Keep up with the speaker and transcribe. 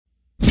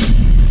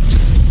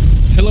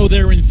Hello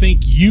there, and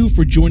thank you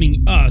for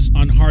joining us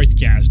on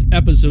Hearthcast,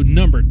 episode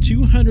number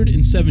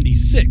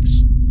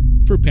 276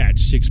 for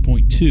patch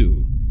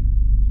 6.2.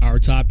 Our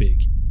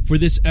topic for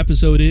this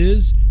episode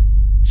is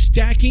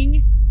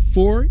stacking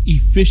for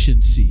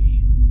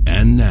efficiency.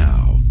 And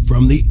now,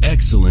 from the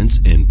Excellence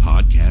in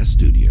Podcast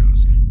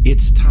Studios,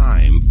 it's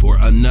time for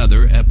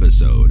another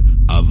episode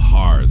of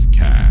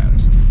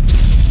Hearthcast.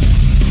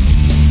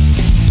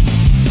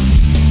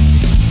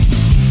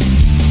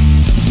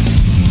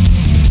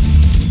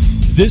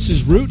 This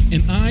is Root,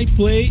 and I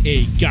play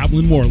a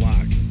Goblin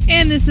Warlock.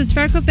 And this is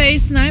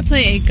Freckleface, and I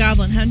play a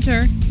Goblin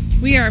Hunter.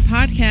 We are a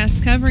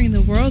podcast covering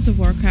the World of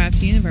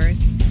Warcraft universe.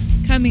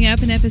 Coming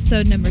up in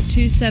episode number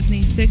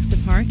 276 of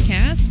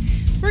Hearthcast,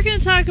 we're going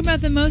to talk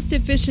about the most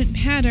efficient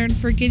pattern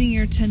for getting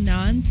your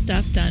Tanaan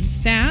stuff done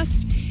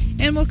fast,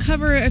 and we'll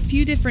cover a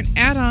few different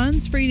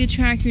add-ons for you to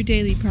track your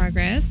daily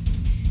progress.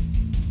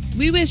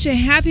 We wish a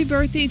happy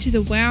birthday to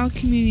the WoW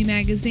Community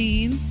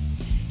Magazine.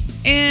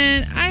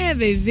 And I have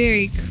a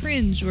very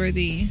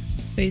cringe-worthy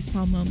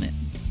facepalm moment.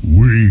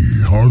 We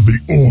are the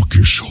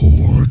Orcish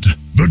Horde,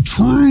 the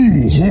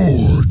true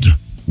Horde.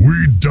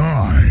 We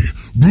die,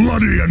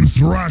 bloody and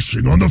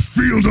thrashing on the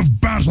field of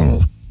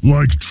battle,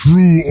 like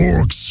true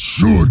orcs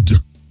should.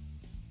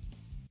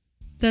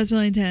 That's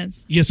really intense.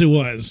 Yes, it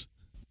was.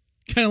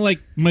 Kind of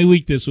like my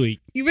week this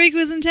week. Your week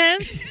was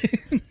intense?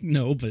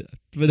 No, but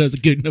it was a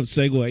good enough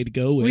segue to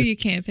go with. Were you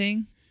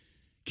camping?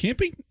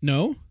 Camping?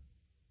 No.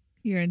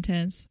 You're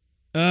intense.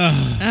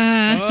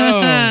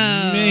 Oh,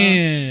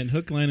 man.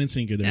 Hook, line, and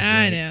sinker there.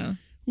 I know.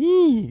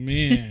 Woo,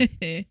 man.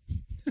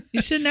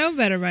 You should know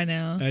better by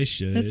now. I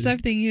should. That's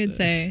something you would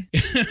say.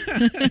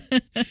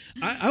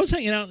 I was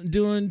hanging out and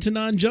doing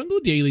Tanaan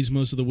Jungle dailies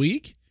most of the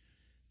week.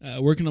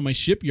 Working on my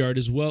shipyard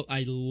as well.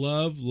 I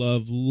love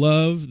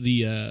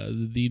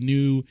the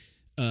new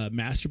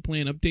master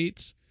plan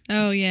updates.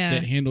 Oh, yeah.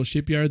 That handle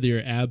shipyard.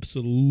 They're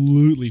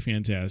absolutely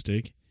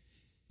fantastic.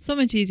 So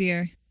much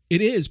easier.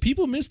 It is.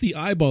 People miss the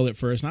eyeball at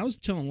first, and I was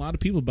telling a lot of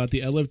people about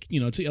the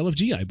it's the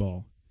LFG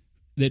eyeball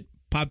that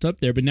popped up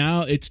there, but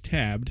now it's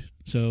tabbed,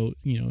 so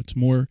it's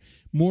more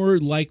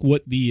like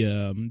what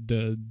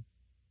the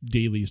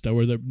dailies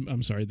or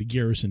the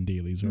garrison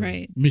dailies or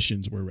right.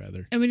 missions were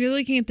rather. And when you're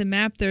looking at the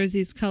map, there's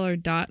these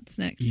colored dots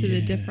next to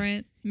the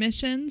different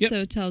missions, yep.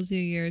 So it tells you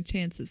your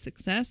chance of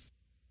success.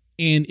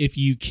 And if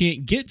you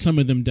can't get some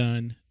of them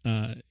done,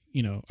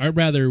 I'd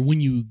rather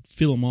when you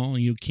fill them all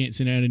and you can't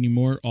send out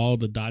anymore, all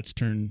the dots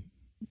turn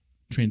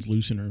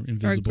translucent or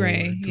invisible. Or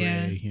gray.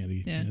 Yeah,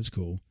 that's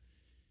cool.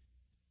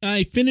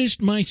 I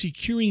finished my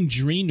securing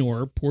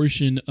Draenor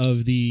portion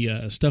of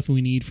the stuff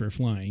we need for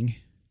flying.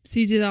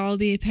 So you did all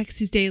the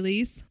Apexis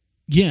dailies?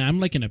 Yeah, I'm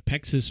like an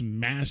Apexis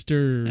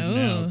master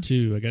now,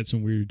 too. I got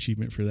some weird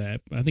achievement for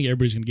that. I think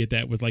everybody's going to get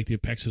that with like the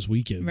Apexis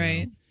weekend.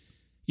 Right. Now.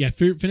 Yeah,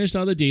 finished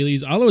all the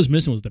dailies. All I was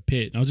missing was the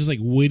pit. I was just like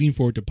waiting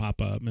for it to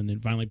pop up, and then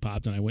finally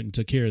popped, and I went and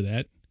took care of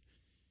that.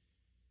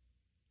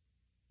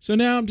 So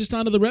now I'm just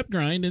onto the rep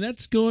grind, and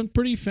that's going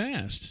pretty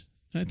fast.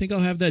 I think I'll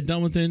have that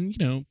done within,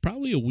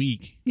 probably a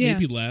week,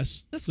 maybe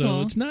less. That's so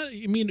cool. It's not,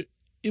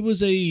 it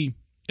was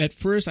at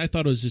first I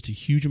thought it was just a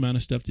huge amount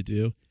of stuff to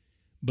do,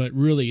 but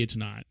really it's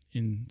not.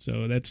 And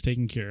so that's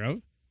taken care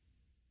of.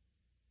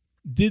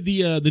 Did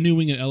the new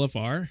wing at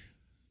LFR.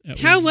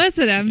 How was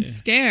it? I'm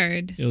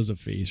scared. It was a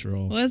face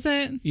roll. Was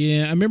it?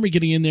 Yeah, I remember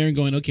getting in there and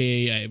going,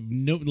 okay,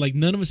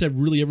 none of us have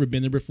really ever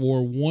been there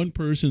before. One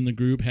person in the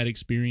group had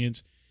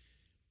experience.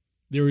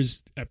 There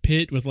was a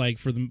pit with I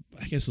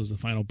guess it was the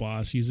final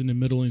boss. He's in the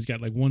middle and he's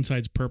got one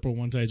side's purple,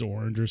 one side's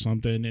orange or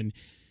something. And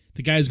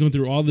the guy's going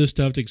through all this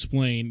stuff to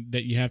explain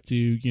that you have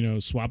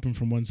to, swap him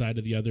from one side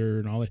to the other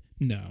and all that.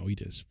 No, he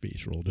just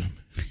face rolled him.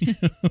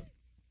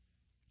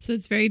 So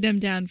it's very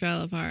dumbed down for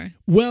LFR.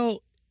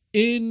 Well,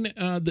 in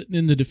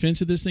the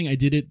defense of this thing, I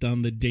did it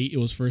on the date it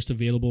was first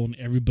available, and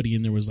everybody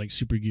in there was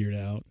super geared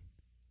out.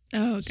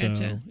 Oh, gotcha.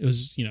 So it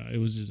was, it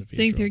was just a face I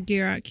think roll. their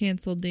gear out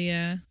canceled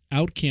the.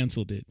 Out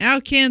canceled it.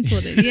 Out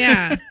canceled it.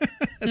 Yeah.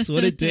 That's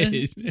what it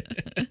did. I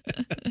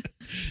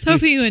was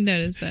hoping you would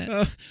notice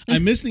that. I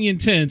missed the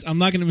intent. I'm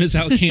not going to miss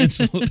out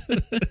canceled.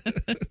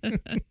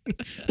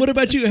 What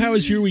about you? How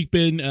has your week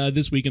been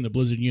this week in the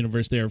Blizzard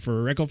universe there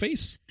for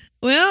Freckleface?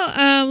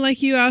 Well,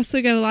 like you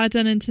also got a lot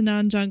done in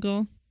Tanaan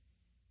Jungle.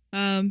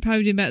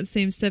 Probably doing about the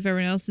same stuff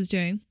everyone else is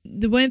doing.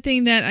 The one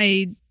thing that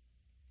I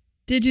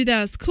did do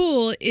that was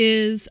cool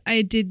is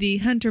I did the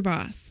Hunter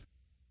boss.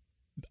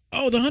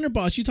 Oh, the Hunter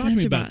boss. You talked to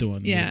me about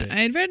doing. Yeah,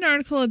 I had read an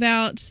article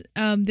about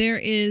there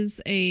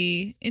is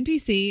a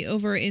NPC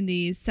over in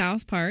the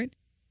south part.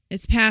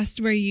 It's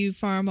past where you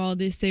farm all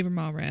this Saber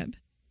Maw rep.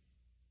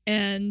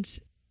 And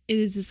it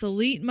is this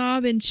elite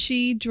mob, and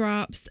she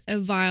drops a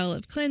vial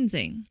of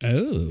cleansing.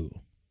 Oh.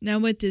 Now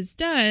what this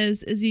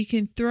does is you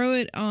can throw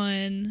it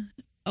on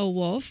a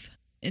wolf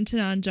in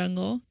Tanaan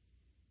Jungle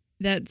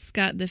that's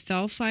got the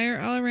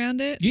Felfire all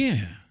around it.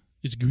 Yeah,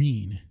 it's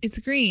green. It's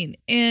green.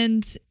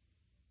 And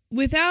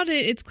without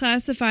it, it's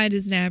classified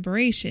as an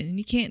aberration, and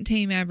you can't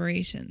tame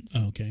aberrations.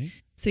 Okay.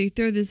 So you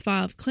throw this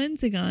vial of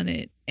cleansing on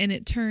it, and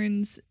it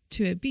turns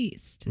to a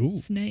beast. Ooh.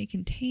 So now you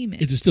can tame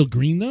it. Is it still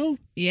green though?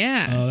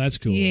 Yeah. Oh, that's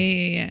cool.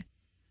 Yeah.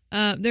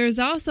 There's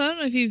also, I don't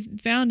know if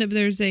you've found it, but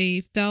there's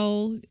a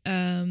fell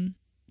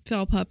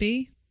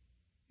puppy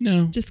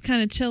No. just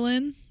kind of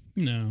chilling.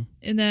 No.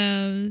 And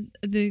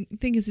the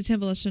thing is the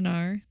Temple of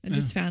Shinar. I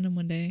just found him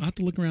one day. I'll have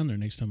to look around there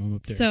next time I'm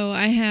up there. So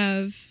I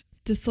have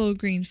this little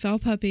green fell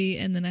puppy,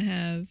 and then I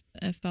have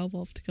a fell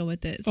wolf to go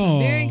with it. So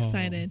I'm very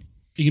excited.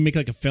 You can make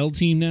like a fell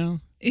team now?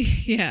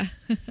 Yeah.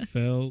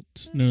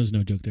 Felt. No, there's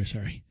no joke there.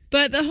 Sorry.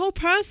 But the whole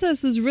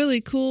process was really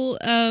cool.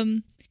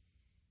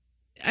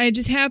 I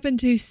just happened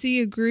to see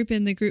a group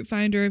in the group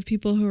finder of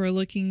people who are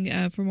looking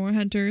for more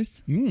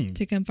hunters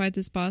to come fight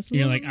this boss.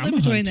 You're like, I'm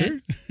a hunter.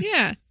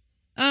 Yeah.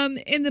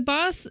 And the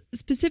boss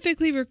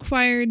specifically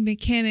required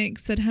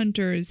mechanics that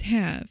hunters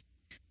have.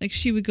 Like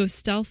she would go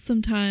stealth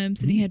sometimes,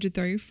 and you had to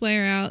throw your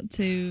flare out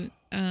to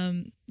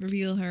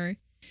reveal her.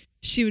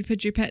 She would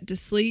put your pet to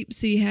sleep,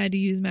 so you had to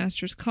use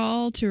Master's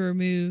Call to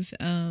remove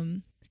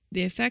the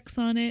effects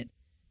on it.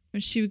 Or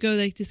she would go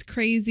like this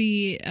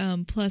crazy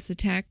plus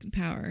attack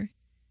power.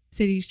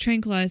 So he'd use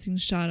tranquilizing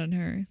shot on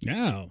her.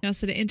 Wow.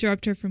 Also to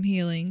interrupt her from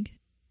healing.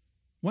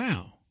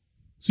 Wow.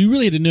 So you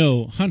really had to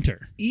know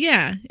Hunter.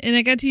 Yeah, and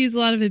I got to use a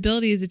lot of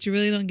abilities that you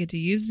really don't get to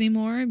use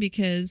anymore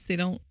because they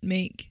don't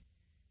make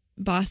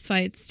boss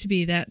fights to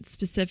be that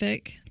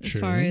specific as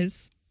far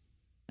as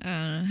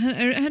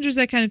hunters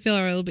I kind of feel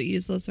are a little bit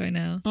useless right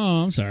now.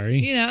 Oh, I'm sorry.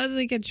 You know,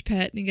 they get your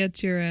pet and you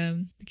get your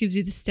it gives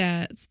you the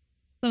stats.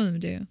 Some of them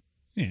do.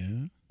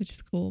 Yeah. Which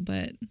is cool,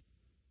 but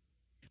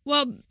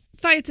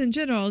fights in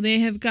general, they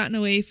have gotten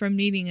away from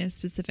needing a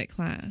specific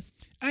class.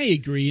 I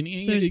agree,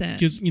 and there's that.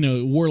 Because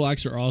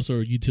warlocks are also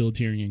a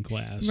utilitarian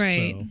class,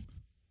 right? So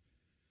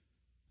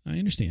I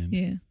understand.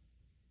 Yeah.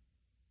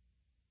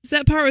 So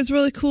that part was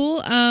really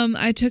cool.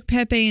 I took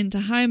Pepe into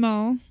High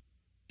Mall.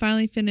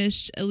 Finally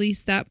finished at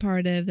least that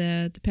part of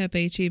the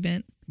Pepe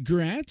achievement.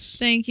 Grats.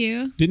 Thank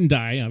you. Didn't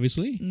die,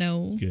 obviously.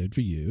 No. Good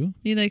for you.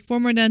 Need like 4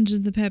 more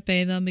dungeons of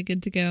Pepe, then I'll be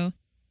good to go.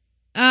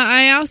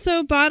 I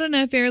also bought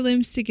enough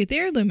heirlooms to get the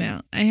heirloom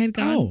out. I had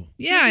gone. Oh,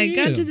 I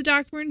got to the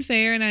Darkmoon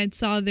Fair and I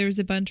saw there was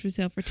a bunch for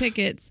sale for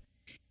tickets.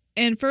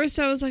 And first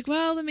I was like,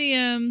 well, let me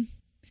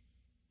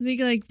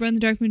like run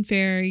the Darkmoon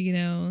Fair. You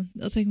know,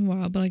 it'll take me a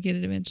while, but I'll get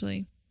it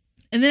eventually.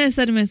 And then I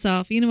said to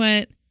myself, you know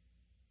what?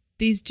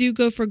 These do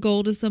go for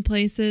gold in some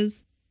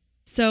places.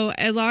 So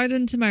I logged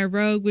into my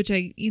Rogue, which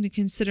I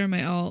consider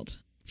my alt.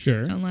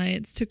 Sure. On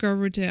Lights, took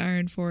over to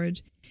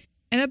Ironforge.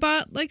 And I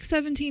bought like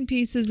 17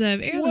 pieces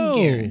of heirloom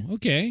gear.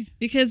 Okay.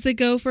 Because they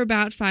go for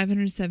about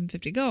 500 to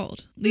 750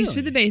 gold. At least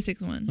for the basics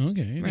one.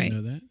 Okay, I didn't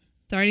know that.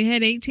 So I already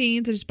had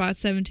 18, so I just bought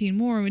 17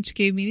 more, which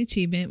gave me an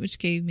achievement, which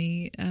gave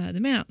me the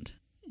mount.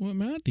 What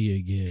mount do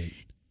you get?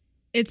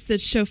 It's the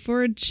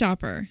chauffeured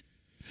shopper.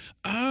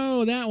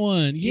 Oh, that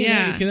one.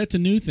 Yeah. Okay, that's a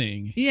new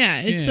thing.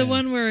 Yeah, it's the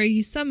one where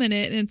you summon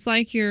it, and it's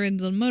like you're in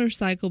the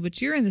motorcycle,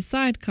 but you're in the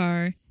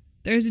sidecar.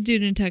 There's a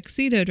dude in a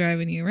tuxedo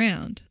driving you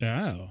around.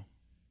 Oh.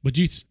 But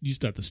you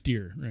still have to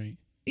steer, right?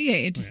 Yeah,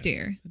 you have to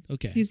steer.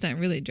 Okay. He's not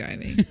really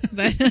driving.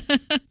 But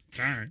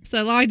so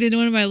I logged into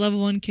one of my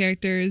level 1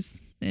 characters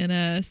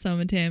and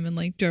summoned him and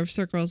like drove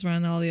circles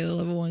around all the other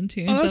level 1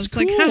 too. Oh, that's so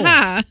I was cool. like,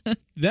 haha.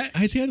 I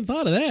hadn't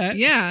thought of that.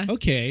 Yeah.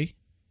 Okay.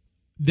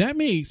 That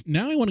makes,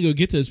 now I want to go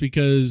get this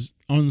because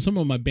on some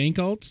of my bank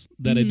alts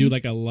that I do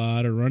like a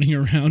lot of running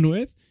around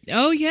with.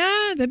 Oh,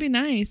 yeah. That'd be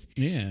nice.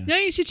 Yeah. No,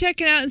 you should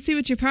check it out and see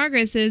what your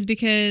progress is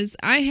because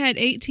I had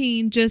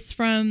 18 just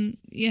from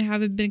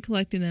having been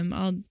collecting them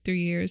all 3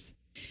 years.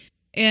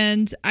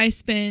 And I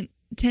spent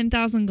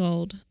 10,000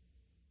 gold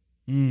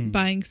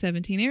buying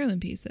 17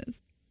 heirloom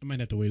pieces. I might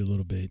have to wait a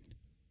little bit.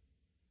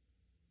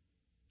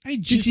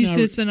 Did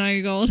you spend all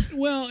your gold?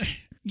 Well,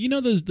 you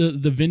know those the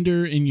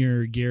vendor in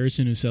your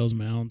garrison who sells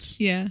mounts?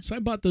 Yeah. So I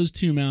bought those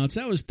 2 mounts.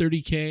 That was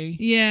 $30,000.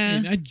 Yeah.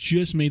 And I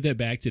just made that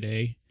back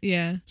today.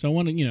 Yeah. So I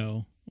want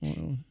to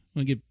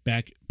get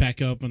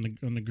back up on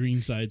the green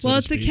side. Well,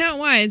 it's account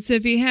wide, so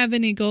if you have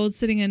any gold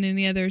sitting on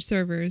any other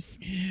servers,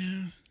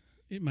 yeah,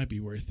 it might be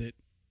worth it.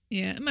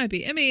 Yeah, it might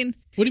be. I mean,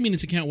 what do you mean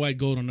it's account wide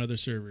gold on other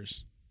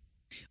servers?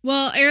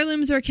 Well,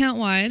 heirlooms are account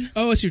wide.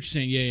 Oh, I see what you're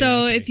saying. Yeah.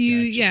 So okay, if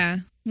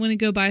you want to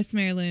go buy some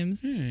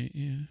heirlooms, all right,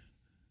 yeah,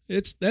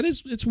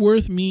 it's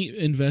worth me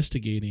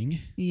investigating.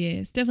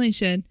 Yes, definitely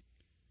should.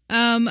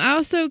 I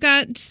also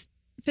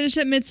finished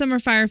up Midsummer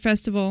Fire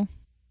Festival.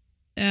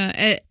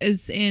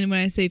 When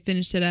I say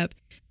finished it up,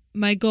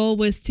 my goal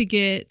was to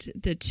get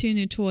the 2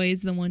 new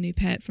toys, the 1 new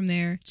pet from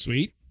there.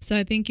 Sweet. So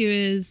I think it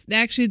was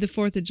actually the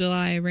 4th of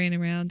July. I ran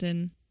around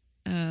and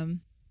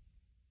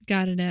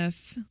got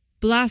enough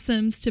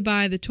blossoms to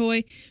buy the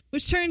toy,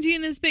 which turns you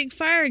into this big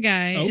fire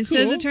guy. Oh, it cool.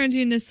 says it turns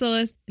you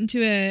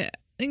into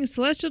a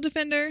Celestial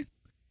Defender.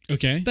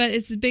 Okay. But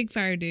it's a big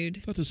fire dude.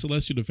 I thought the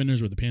Celestial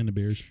Defenders were the panda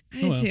bears. I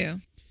did too.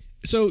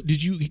 So,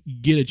 did you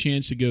get a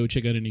chance to go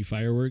check out any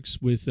fireworks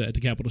at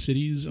the capital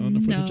cities on the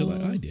 4th of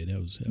July? I did.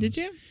 Did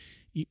you?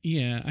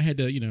 Yeah, I had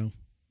to,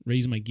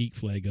 raise my geek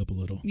flag up a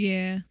little.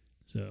 Yeah.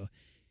 So,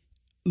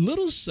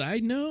 little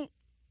side note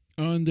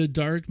on the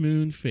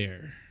Darkmoon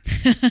Fair.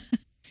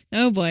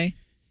 Oh boy.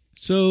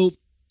 So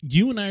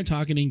you and I are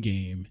talking in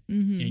game,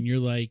 Mm-hmm. and you're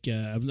like,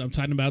 I'm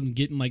talking about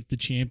getting like the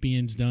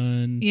champions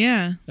done.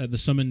 Yeah. The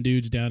summon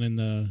dudes down in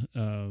the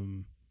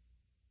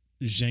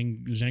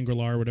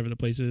Zangrilar, whatever the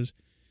place is.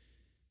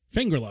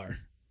 Fangrilar.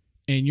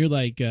 And you're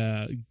like,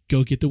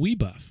 go get the Wii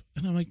buff.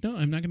 And I'm like, no,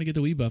 I'm not going to get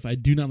the Wii buff. I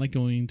do not like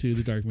going to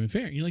the Dark Moon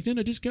Fair. And you're like,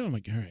 no, just go. I'm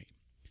like, all right.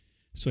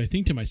 So I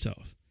think to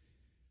myself,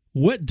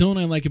 what don't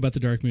I like about the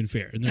Dark Moon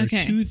Fair? And there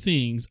Okay. are two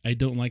things I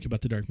don't like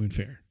about the Dark Moon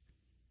Fair.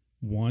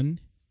 One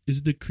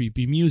is the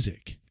creepy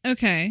music.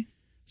 Okay.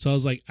 So I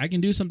was like, I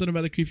can do something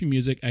about the creepy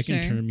music. I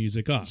can Sure. turn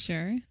music off.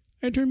 Sure.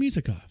 I turn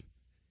music off.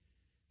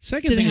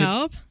 Second Did it thing,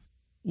 help?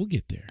 we'll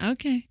get there.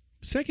 Okay.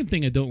 Second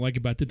thing I don't like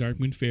about the Dark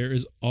Moon Fair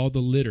is all the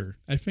litter.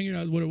 I figured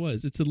out what it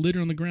was. It's the litter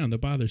on the ground that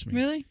bothers me.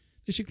 Really?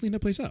 They should clean that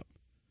place up.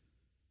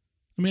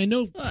 I mean, I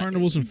know Well,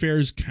 carnivals and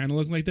fairs kind of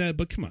look like that,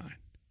 but come on.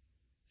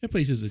 That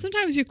place is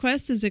Sometimes your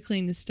quest is to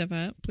clean this stuff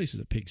up.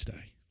 a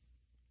pigsty.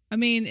 I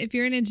mean, if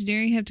you're in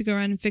engineering, you have to go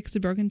around and fix the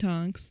broken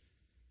tongs.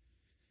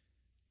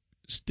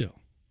 Still.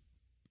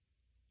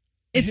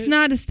 It's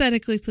not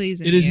aesthetically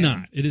pleasing. It is to you.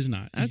 not. It is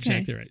not. Okay.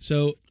 Exactly right.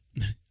 So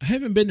I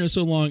haven't been there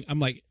so long. I'm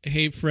like,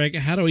 hey, Frank,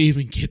 how do I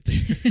even get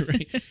there?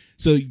 Right.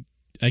 So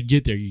I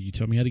get there. You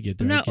tell me how to get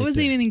there. No, I it get wasn't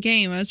there. even in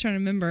game. I was trying to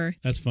remember.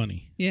 That's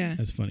funny. Yeah.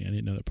 That's funny. I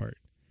didn't know that part.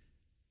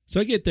 So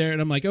I get there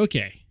and I'm like,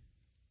 okay,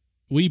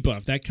 Wii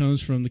buff. That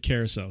comes from the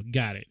carousel.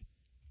 Got it.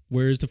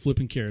 Where's the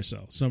flipping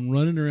carousel? So I'm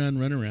running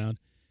around.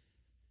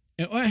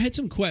 And I had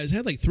some quests. I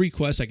had like 3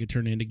 quests I could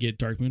turn in to get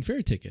Dark Moon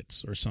Fair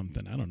tickets or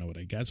something. I don't know what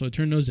I got. So I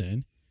turned those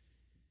in.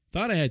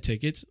 Thought I had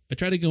tickets. I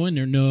tried to go in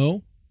there.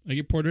 No. I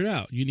get ported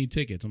out. You need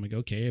tickets. I'm like,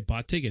 okay, I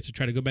bought tickets. I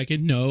try to go back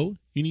in. No,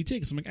 you need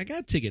tickets. I'm like, I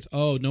got tickets.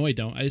 Oh, no, I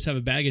don't. I just have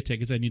a bag of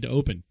tickets I need to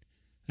open.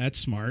 That's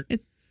smart.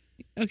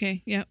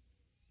 Okay. Yep.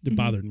 That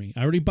bothered me.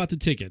 I already bought the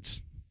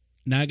tickets.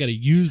 Now I got to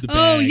use the bag.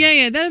 Oh,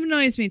 yeah. That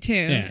annoys me too.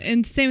 Yeah.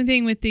 And same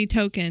thing with the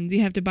tokens.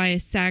 You have to buy a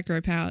sack or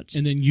a pouch.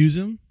 And then use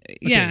them? Okay,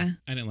 Yeah.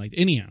 I didn't like it.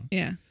 Anyhow.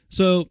 Yeah.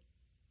 So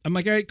I'm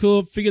like, all right,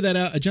 cool. Figure that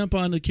out. I jump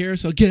on the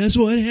carousel. Guess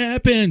what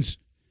happens?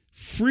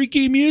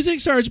 Freaky music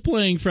starts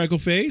playing,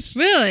 Freckleface.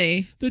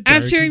 Really? The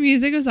dark- After your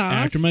music was off?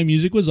 After my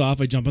music was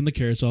off, I jump on the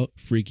carousel.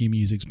 Freaky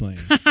music's playing.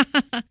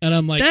 And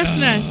I'm like, That's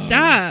messed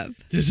up.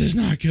 This is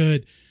not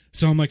good.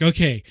 So I'm like,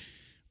 okay,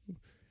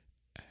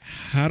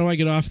 how do I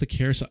get off the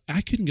carousel?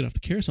 I couldn't get off the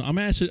carousel. I'm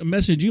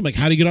messaging you. I'm like,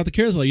 how do you get off the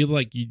carousel? You're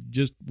like, you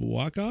just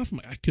walk off? I'm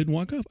like, I couldn't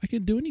walk off. I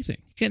couldn't do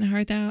anything. Getting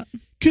heart out.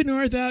 Couldn't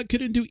hearth out.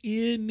 Couldn't do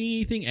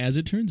anything. As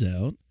it turns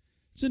out,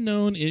 it's a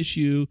known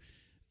issue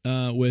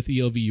with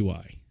ELV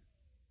UI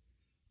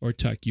or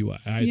Tuck UI,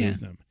 either of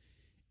them.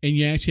 And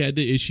you actually had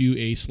to issue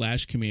a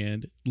 /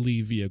 command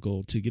leave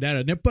vehicle to get out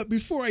of there. But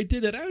before I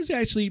did that, I was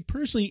actually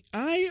personally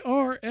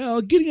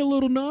IRL getting a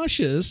little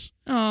nauseous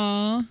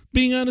Aw.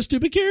 being on a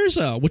stupid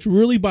carousel, which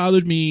really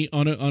bothered me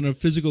on a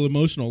physical,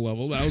 emotional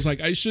level. I was like,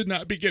 I should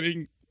not be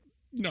getting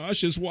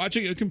nauseous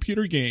watching a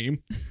computer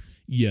game.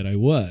 Yet I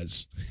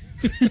was.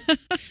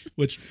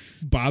 Which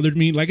bothered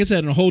me, like I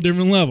said, on a whole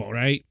different level,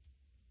 right?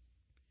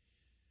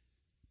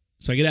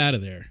 So I get out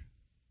of there.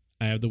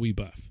 I have the Wii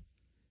buff.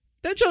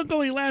 That junk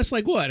only lasts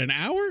like, what, an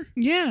hour?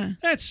 Yeah.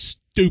 That's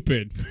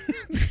stupid.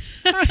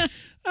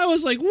 I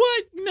was like,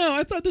 what? No,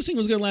 I thought this thing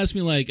was going to last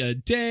me like a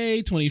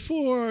day,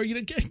 24,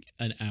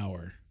 an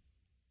hour.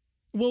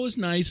 What was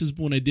nice is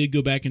when I did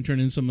go back and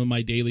turn in some of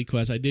my daily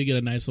quests, I did get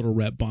a nice little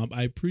rep bump.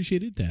 I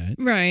appreciated that.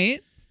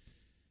 Right.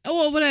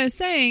 Well, what I was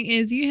saying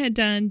is you had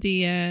done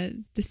the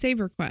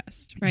Saber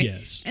quest, right?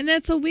 Yes. And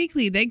that's a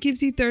weekly. That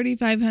gives you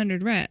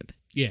 3,500 rep.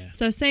 Yeah.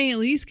 So I was saying at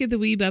least get the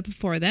Wii buff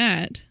before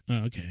that,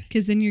 Oh, okay.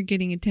 because then you're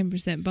getting a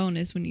 10%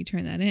 bonus when you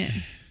turn that in.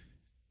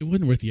 It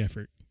wasn't worth the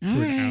effort All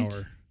for an right.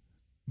 hour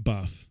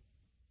buff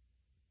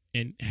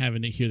and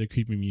having to hear the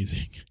creepy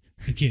music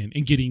again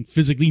and getting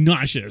physically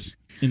nauseous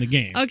in the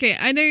game. Okay,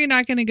 I know you're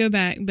not going to go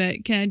back,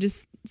 but can I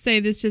just say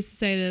this just to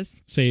say this?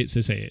 Say it.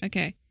 Say it.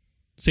 Okay.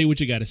 Say what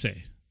you got to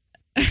say.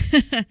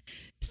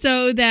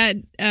 So that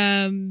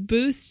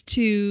boost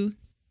to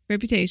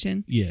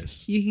reputation,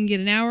 Yes. you can get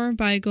an hour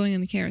by going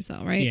on the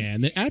carousel, right? Yeah.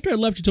 And then after I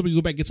left, you told me to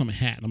go back and get some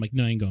hat. I'm like,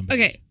 no, I ain't going back.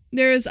 Okay.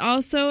 There is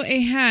also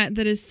a hat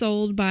that is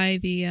sold by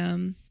the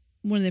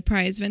one of the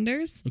prize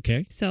vendors.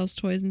 Okay. Sells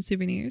toys and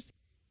souvenirs.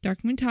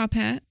 Dark Moon top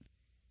hat.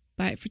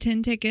 Buy it for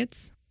 10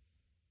 tickets.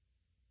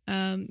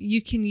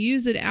 You can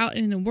use it out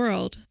in the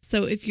world.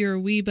 So if your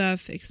Wii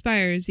buff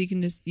expires, you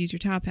can just use your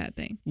top hat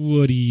thing.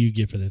 What do you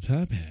get for the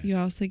top hat? You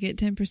also get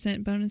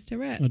 10% bonus to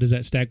rep. Oh, does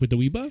that stack with the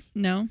Wii buff?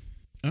 No.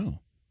 Oh.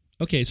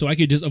 Okay, so I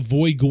could just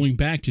avoid going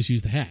back, just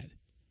use the hat.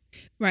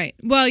 Right.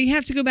 Well, you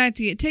have to go back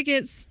to get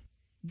tickets.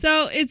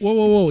 So it's...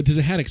 Whoa. Does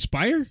the hat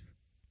expire?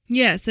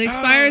 Yes, it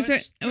expires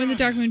that's- when the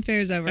Dark Moon Fair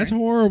is over. That's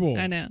horrible.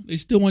 I know. They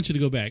still want you to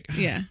go back.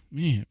 Yeah.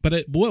 Man.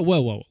 But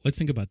whoa. Let's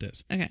think about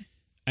this. Okay.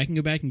 I can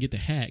go back and get the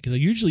hat because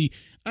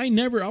I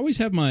never always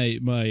have my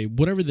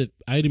whatever the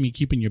item you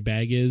keep in your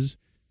bag is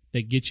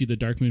that gets you the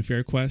Dark Moon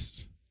Fair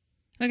quests.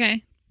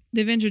 Okay.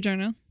 The Adventure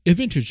Journal.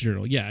 Adventure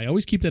Journal. Yeah, I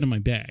always keep that in my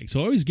bag.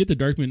 So I always get the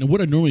Dark Moon. And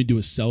what I normally do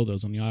is sell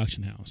those on the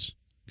auction house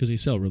because they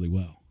sell really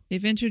well. The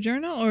adventure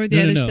journal or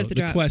the other stuff that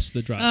drops? The quests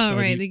that drop. Oh, so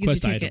right. the They get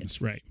quest you items.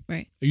 tickets. Right.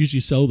 Right. I usually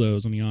sell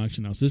those on the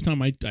auction house. This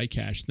time I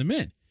cashed them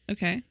in.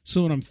 Okay.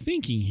 So what I'm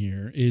thinking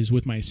here is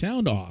with my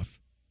sound off,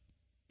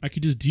 I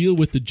could just deal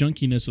with the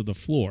junkiness of the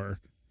floor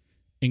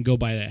and go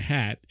buy that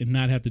hat and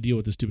not have to deal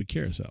with the stupid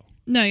carousel.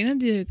 No, you don't have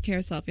to do it with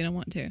carousel if you don't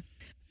want to.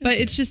 But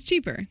it's just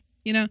cheaper,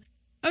 you know?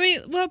 I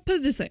mean, well, put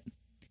it this way.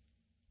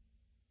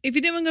 If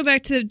you didn't want to go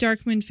back to the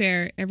Darkmoon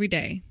Fair every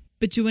day,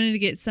 but you wanted to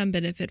get some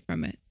benefit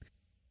from it,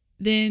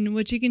 then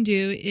what you can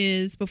do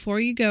is before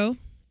you go,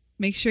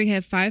 make sure you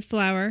have 5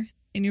 flour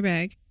in your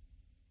bag.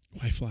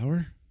 Why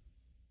flour?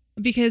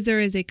 Because there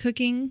is a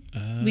cooking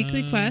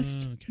weekly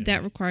quest okay.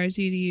 that requires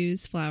you to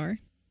use flour.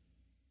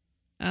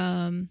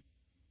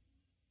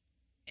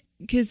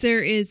 Because there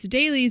is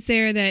dailies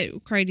there that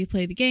require you to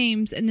play the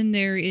games, and then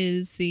there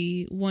is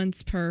the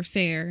once per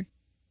fair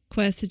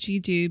quest that you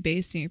do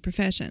based on your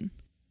profession.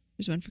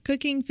 There's one for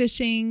cooking,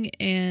 fishing,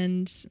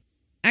 and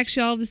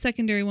actually all of the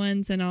secondary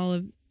ones and all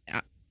of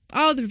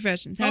the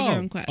professions have their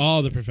own quests.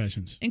 All the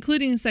professions.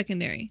 Including the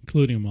secondary.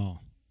 Including them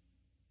all.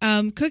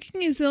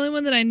 Cooking is the only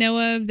one that I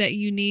know of that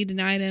you need an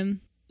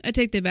item. I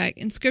take that back.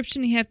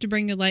 Inscription, you have to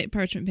bring a light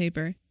parchment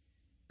paper.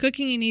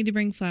 Cooking, you need to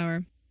bring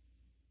flour.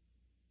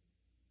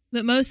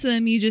 But most of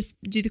them, you just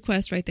do the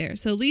quest right there.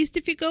 So at least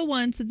if you go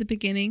once at the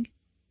beginning,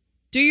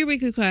 do your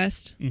weekly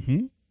quest,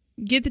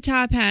 get the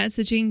top hats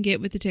that you can get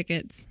with the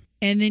tickets,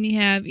 and then you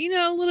have,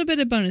 a little bit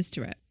of bonus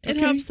to it. It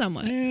helps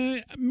somewhat.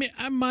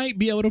 I might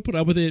be able to put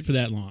up with it for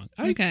that long.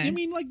 Okay. I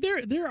mean, like,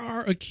 there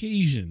are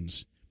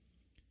occasions.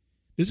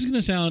 This is going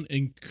to sound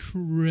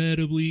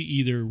incredibly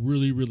either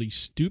really, really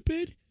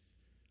stupid,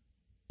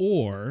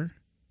 or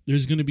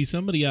there's going to be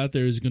somebody out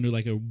there who's going to do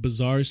like a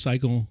bizarre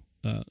cycle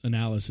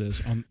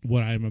analysis on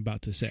what I'm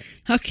about to say.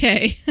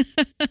 Okay.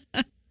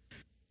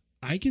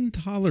 I can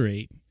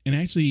tolerate and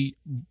actually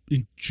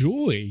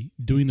enjoy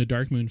doing the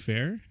Darkmoon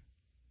Fair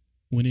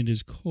when it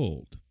is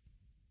cold.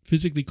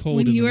 Physically cold.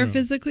 When in you the are room.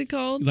 physically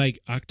cold? Like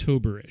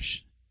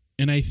October-ish.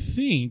 And I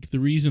think the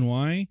reason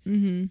why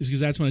is because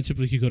that's when I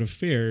typically go to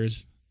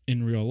fairs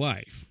in real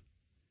life.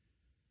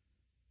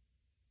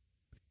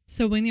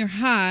 So when you're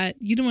hot,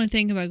 you don't want to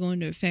think about going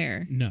to a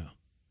fair. No.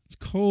 It's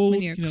cold.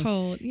 When you're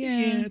cold, yeah.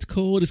 Yeah, it's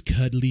cold. It's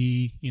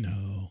cuddly,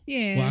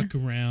 Yeah. Walk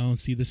around,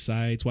 see the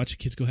sights, watch the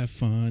kids go have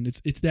fun.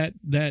 It's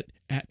that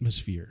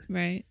atmosphere.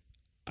 Right.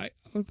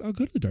 I'll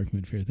go to the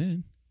Darkmoon Fair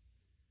then.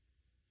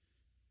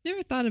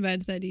 Never thought about it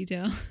to that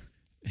detail.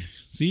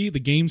 See, the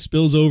game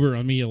spills over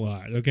on me a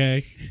lot,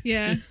 okay?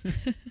 Yeah.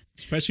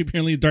 Especially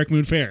apparently the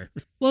Darkmoon Fair.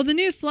 Well, the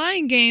new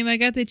flying game, I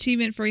got the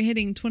achievement for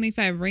hitting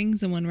 25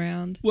 rings in one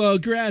round. Well,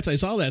 congrats. I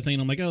saw that thing.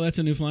 I'm like, oh, that's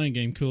a new flying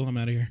game. Cool. I'm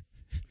out of here.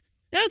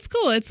 That's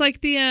cool. It's like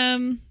the,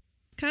 kind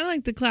of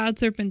like the Cloud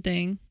Serpent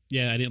thing.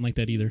 Yeah, I didn't like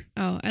that either.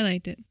 Oh, I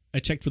liked it. I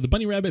checked for the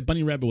Bunny Rabbit.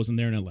 Bunny Rabbit wasn't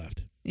there and I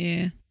left.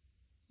 Yeah.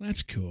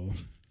 That's cool.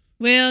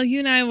 Well, you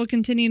and I will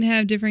continue to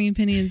have differing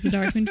opinions of the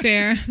Darkmoon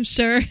Fair, I'm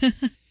sure.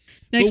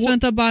 Next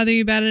month I'll bother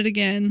you about it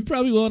again. You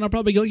probably will, and I'll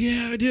probably go,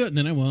 yeah, I do it, and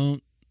then I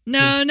won't.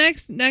 No,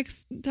 next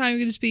time you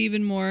can just be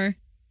even more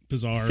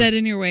bizarre, set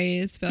in your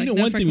ways. But like,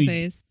 no freckle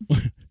face.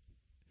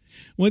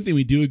 One thing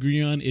we do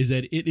agree on is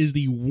that it is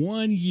the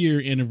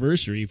 1-year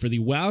anniversary for the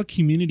WoW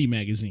Community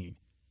Magazine.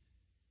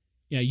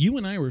 Yeah, you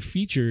and I were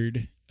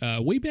featured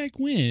way back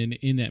when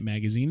in that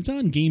magazine. It's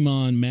on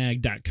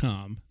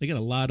GameOnMag.com. They got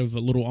a lot of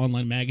little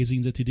online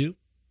magazines that they do.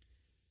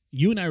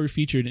 You and I were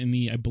featured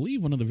in I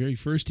believe, one of the very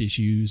first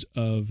issues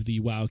of the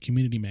WoW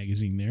Community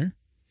Magazine there.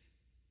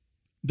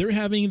 They're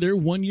having their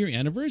 1-year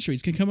anniversary.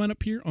 It's going to come on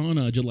up here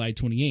on July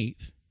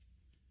 28th.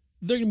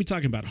 They're going to be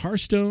talking about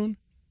Hearthstone.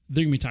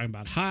 They're going to be talking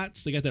about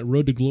HOTS. They got that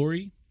Road to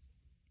Glory.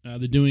 They're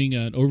doing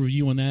an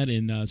overview on that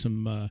and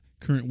some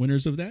current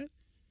winners of that.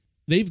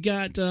 They've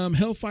got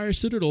Hellfire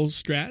Citadel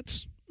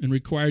strats and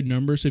required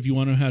numbers. So if you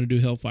want to know how to do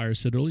Hellfire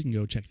Citadel, you can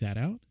go check that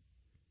out.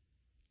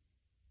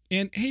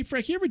 And hey,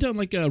 Freck, you ever done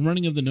like a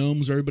running of the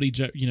gnomes where everybody,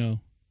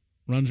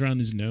 runs around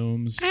these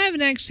gnomes? I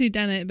haven't actually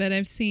done it, but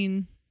I've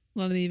seen a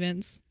lot of the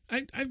events.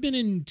 I've been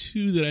in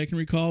 2 that I can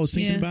recall. I was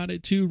thinking about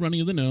it. 2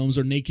 running of the gnomes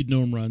or naked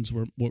gnome runs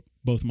were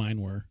both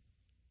mine were.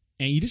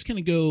 And you just kind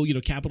of go,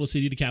 capital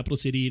city to capital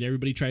city, and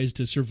everybody tries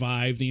to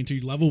survive the entire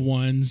level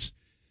 1s.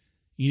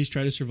 You just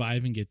try to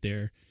survive and get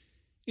there.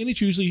 And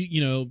it's usually,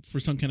 for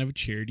some kind of a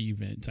charity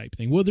event type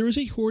thing. Well, there is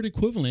a Horde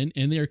equivalent,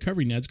 and they are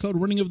covering that. It's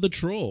called Running of the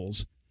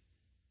Trolls.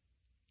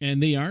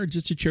 And they are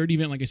just a charity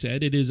event, like I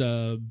said. It is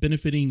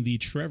benefiting the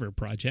Trevor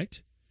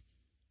Project.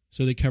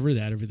 So they cover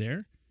that over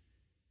there.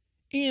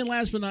 And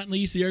last but not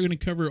least, they are going to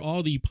cover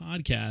all the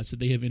podcasts that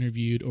they have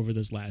interviewed over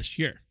this last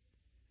year.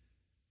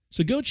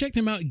 So go check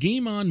them out,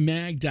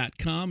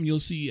 GameOnMag.com. You'll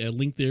see a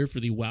link there for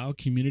the WoW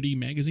Community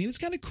Magazine. It's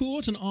kind of cool.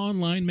 It's an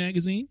online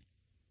magazine.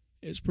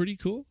 It's pretty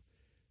cool.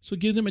 So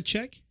give them a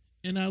check,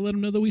 and let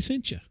them know that we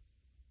sent you.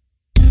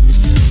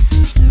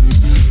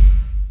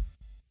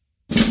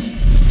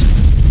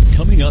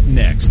 Coming up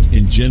next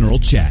in General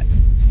Chat.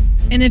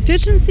 An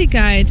efficiency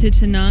guide to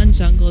Tanan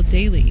Jungle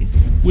dailies.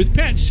 With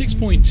patch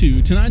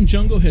 6.2, Tanan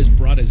Jungle has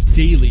brought us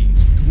dailies,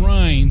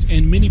 grinds,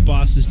 and mini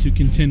bosses to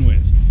contend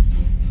with.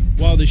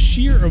 While the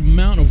sheer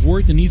amount of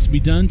work that needs to be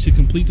done to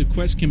complete the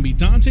quest can be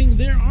daunting,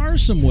 there are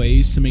some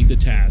ways to make the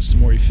tasks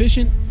more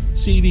efficient,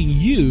 saving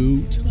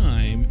you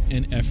time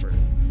and effort.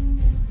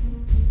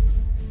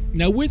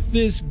 Now, with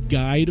this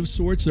guide of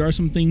sorts, there are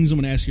some things I'm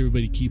going to ask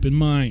everybody to keep in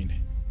mind.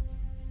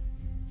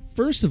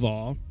 First of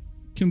all,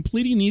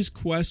 completing these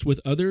quests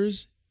with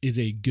others is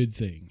a good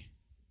thing.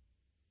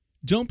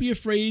 Don't be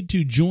afraid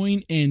to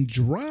join and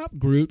drop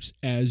groups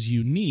as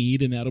you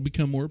need, and that'll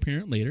become more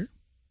apparent later.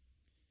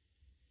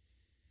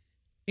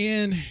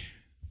 And,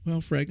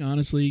 well, Frank,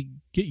 honestly,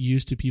 get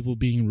used to people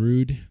being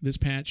rude this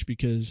patch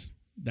because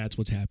that's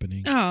what's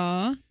happening.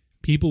 Aw.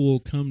 People will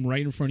come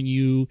right in front of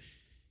you.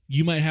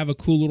 You might have a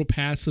cool little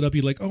pass set up.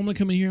 You're like, oh, I'm going to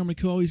come in here. I'm going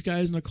to kill all these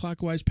guys in a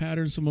clockwise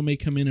pattern. Someone may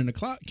come in a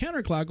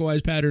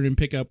counterclockwise pattern and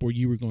pick up where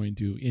you were going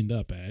to end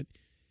up at.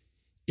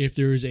 If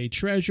there's a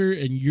treasure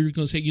and you're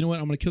going to say, you know what,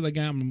 I'm going to kill that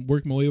guy. I'm going to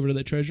work my way over to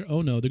that treasure.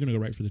 Oh, no, they're going to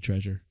go right for the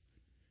treasure.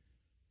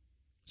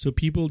 So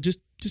people,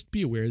 just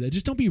be aware of that.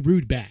 Just don't be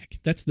rude back.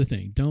 That's the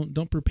thing.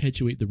 Don't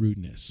perpetuate the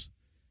rudeness.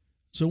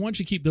 So I want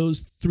you to keep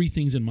those three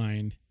things in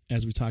mind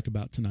as we talk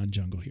about Tanaan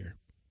Jungle here.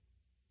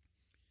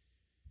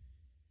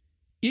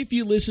 If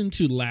you listened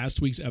to last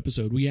week's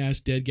episode, we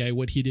asked Dead Guy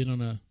what he did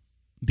on a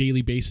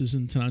daily basis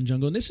in Tanaan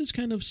Jungle, and this is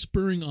kind of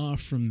spurring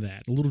off from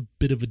that, a little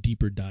bit of a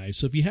deeper dive.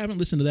 So if you haven't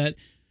listened to that,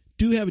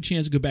 do have a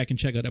chance to go back and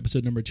check out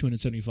episode number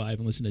 275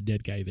 and listen to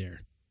Dead Guy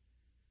there.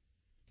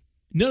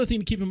 Another thing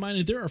to keep in mind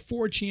is there are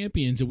 4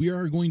 champions that we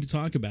are going to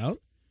talk about.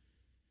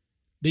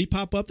 They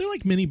pop up. They're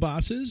like mini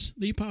bosses.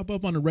 They pop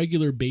up on a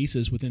regular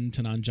basis within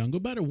Tanaan Jungle,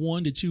 about a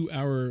 1 to 2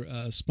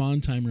 hour spawn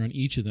timer on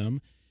each of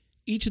them.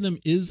 Each of them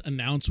is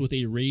announced with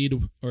a raid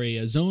or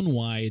a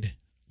zone-wide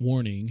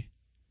warning.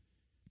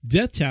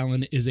 Death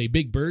Talon is a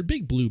big bird,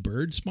 big blue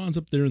bird, spawns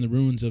up there in the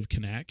ruins of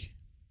Kanak.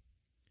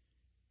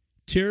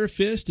 Terror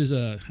Fist is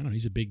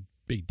he's a big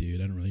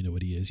dude. I don't really know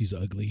what he is. He's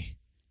ugly.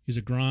 He's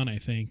a Gron, I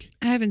think.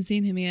 I haven't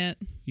seen him yet.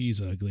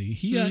 He's ugly.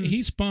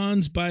 He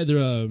spawns by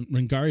the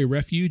Rengari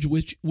Refuge,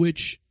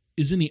 which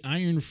is in the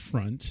Iron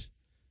Front,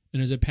 and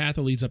there's a path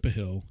that leads up a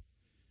hill.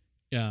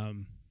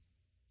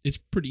 It's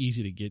pretty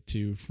easy to get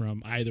to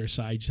from either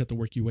side. You just have to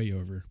work your way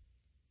over.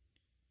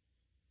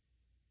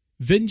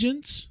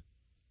 Vengeance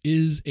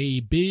is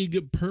a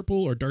big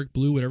purple or dark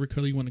blue, whatever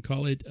color you want to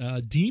call it,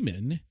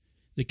 demon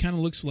that kind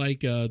of looks like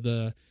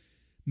the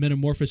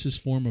metamorphosis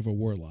form of a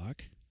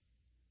warlock.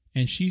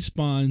 And she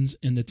spawns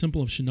in the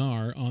Temple of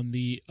Shinar on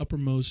the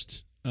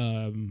uppermost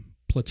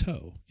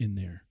plateau in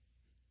there.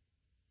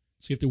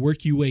 So you have to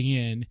work your way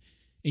in.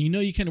 And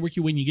you kind of work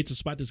your way in, you get to a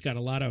spot that's got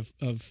a lot of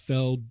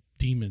felled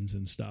demons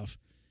and stuff.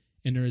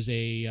 And there's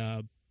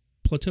a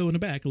plateau in the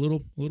back, a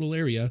little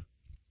area.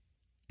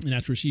 And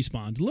that's where she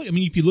spawns. Look,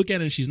 if you look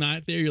at it and she's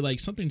not there, you're like,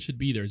 something should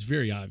be there. It's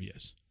very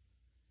obvious.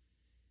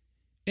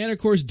 And, of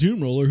course,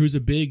 Doom Roller, who's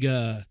a big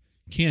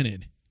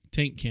tank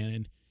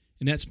cannon.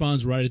 And that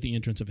spawns right at the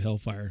entrance of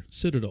Hellfire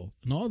Citadel.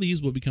 And all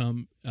these will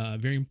become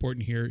very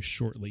important here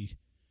shortly.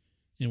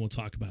 And we'll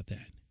talk about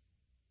that.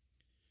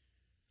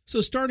 So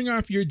starting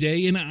off your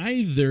day in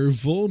either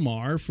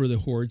Volmar for the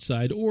Horde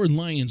side or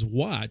Lion's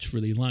Watch for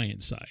the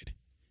Alliance side.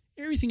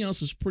 Everything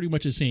else is pretty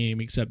much the same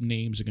except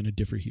names are going to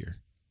differ here.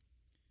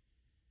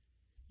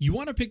 You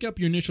want to pick up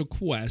your initial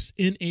quest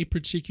in a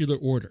particular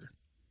order.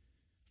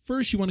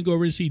 First, you want to go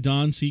over and see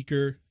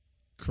Dawnseeker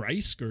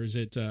Krysk, or is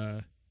it...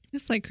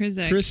 It's like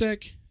Krizek.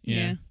 Krizek?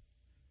 Yeah.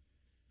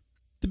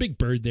 The big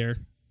bird there.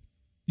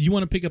 You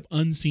want to pick up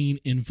Unseen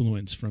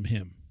Influence from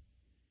him.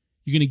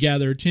 You're going to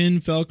gather 10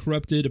 Fel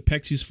Corrupted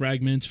Apexi's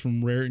fragments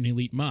from rare and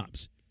elite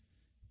mobs.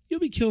 You'll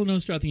be killing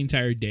those throughout the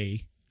entire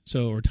day,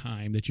 or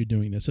time that you're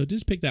doing this. So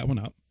just pick that one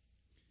up.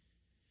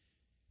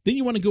 Then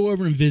you want to go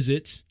over and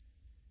visit.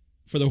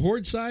 For the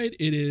Horde side,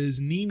 it is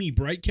Nimi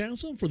Bright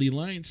Castle. For the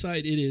Alliance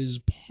side, it is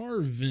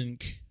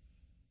Parvink.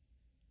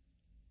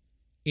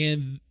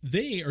 And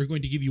they are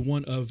going to give you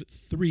one of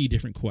 3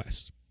 different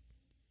quests.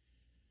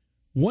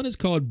 One is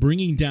called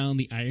Bringing Down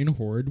the Iron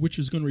Horde, which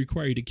is going to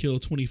require you to kill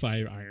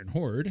 25 Iron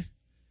Horde.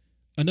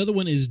 Another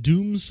one is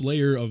Doom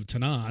Slayer of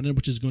Tanaan,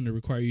 which is going to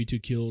require you to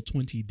kill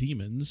 20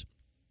 demons.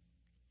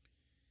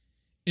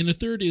 And the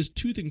third is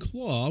Tooth and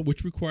Claw,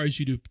 which requires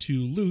you to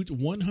loot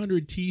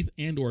 100 teeth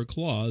and or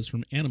claws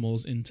from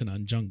animals in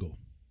Tanaan Jungle.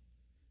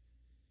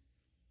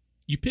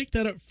 You pick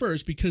that up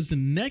first because the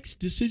next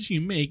decision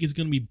you make is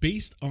going to be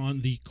based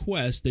on the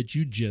quest that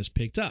you just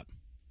picked up.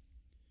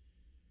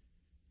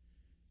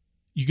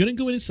 You're going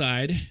to go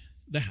inside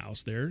the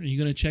house there, and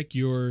you're going to check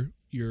your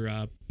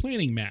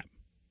planning map.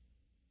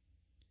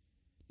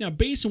 Now,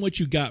 based on what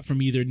you got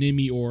from either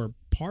Nimi or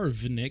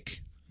Parvnik,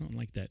 I don't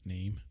like that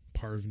name,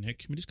 Parvnik.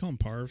 Can we just call him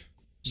Parv?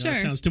 No, Sure.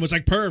 that sounds too much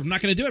like Perv. I'm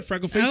not going to do it,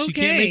 Freckleface. Okay. You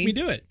can't make me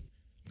do it.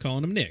 I'm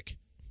calling him Nick,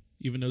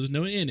 even though there's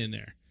no N in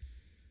there.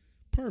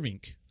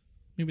 Parvink.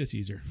 Maybe that's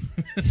easier.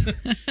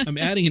 I'm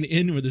adding an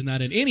N where there's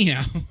not an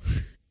anyhow.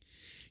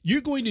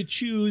 You're going to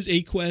choose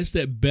a quest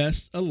that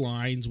best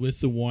aligns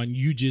with the one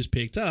you just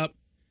picked up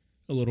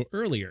a little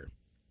earlier.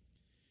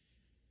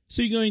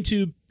 So you're going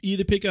to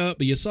either pick up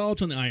the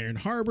Assault on the Iron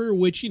Harbor,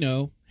 which,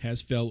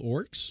 has fell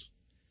orcs.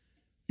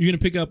 You're going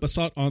to pick up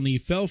Assault on the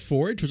Fell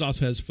Forge, which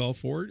also has Fell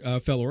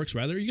Orcs,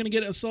 rather. You're going to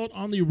get Assault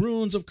on the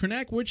Ruins of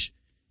Karnak, which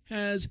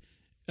has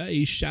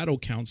a Shadow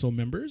Council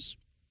members.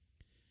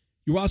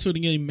 You're also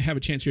going to have a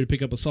chance here to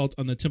pick up Assault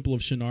on the Temple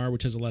of Shinar,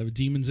 which has a lot of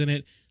demons in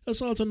it.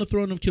 Assault on the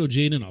Throne of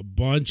Kil'jaeden, a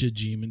bunch of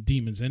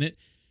demons in it.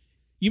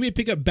 You may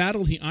pick up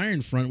Battle of the Iron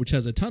Front, which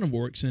has a ton of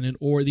orcs in it,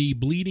 or the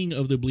Bleeding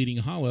of the Bleeding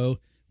Hollow,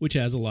 which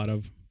has a lot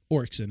of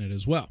orcs in it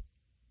as well.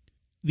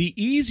 The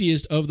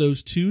easiest of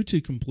those two to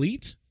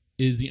complete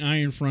is the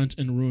Iron Front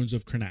and Ruins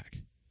of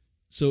Karnak.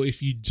 So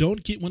if you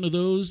don't get one of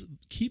those,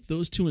 keep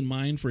those two in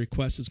mind for a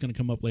quest that's going to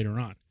come up later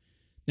on.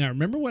 Now,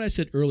 remember what I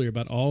said earlier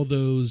about all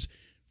those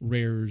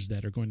rares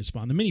that are going to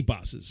spawn, the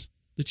mini-bosses,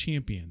 the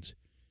champions.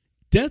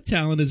 Death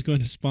Talon is going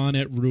to spawn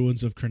at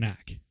Ruins of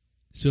Karnak.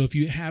 So if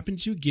you happen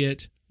to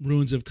get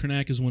Ruins of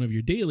Karnak as one of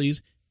your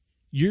dailies,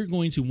 you're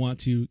going to want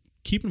to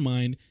keep in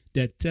mind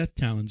that Death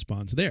Talon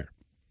spawns there.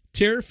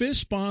 Terror Fist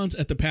spawns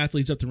at the path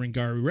leads up to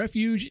Rangari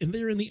Refuge, and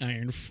they're in the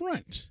Iron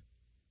Front.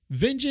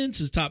 Vengeance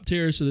is top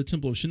terrace of the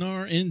Temple of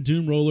Shinar, and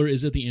Doom Roller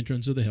is at the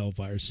entrance of the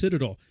Hellfire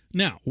Citadel.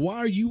 Now,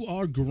 while you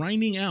are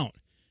grinding out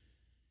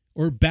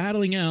or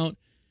battling out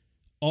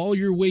all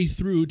your way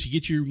through to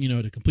get your,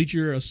 to complete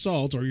your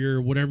assault or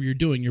your whatever you're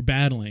doing, you're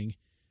battling,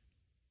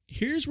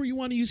 here's where you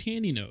want to use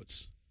handy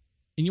notes.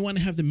 And you want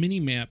to have the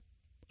mini-map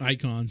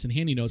icons and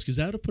handy notes because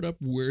that'll put up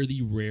where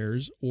the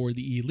rares or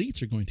the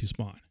elites are going to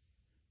spawn.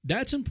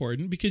 That's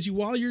important because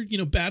while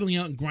you're, battling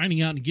out and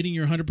grinding out and getting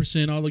your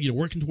 100%, all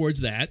working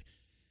towards that,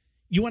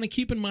 you want to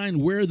keep in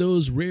mind where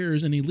those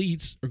rares and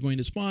elites are going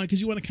to spawn because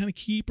you want to kind of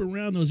keep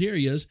around those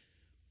areas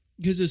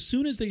because as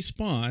soon as they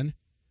spawn,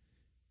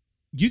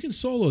 you can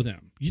solo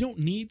them. You don't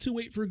need to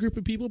wait for a group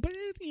of people, but,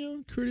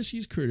 courtesy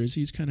is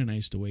courtesy. It's kind of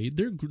nice to wait.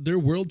 They're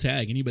world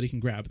tag. Anybody can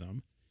grab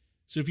them.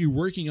 So if you're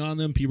working on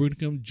them, people are going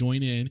to come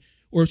join in.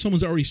 Or if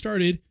someone's already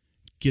started,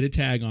 get a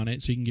tag on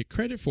it so you can get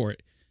credit for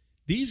it.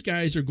 These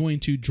guys are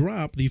going to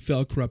drop the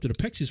Fel Corrupted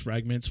Apexis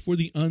fragments for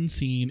the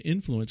Unseen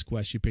Influence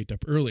quest you picked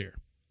up earlier.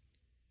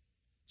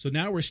 So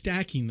now we're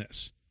stacking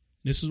this.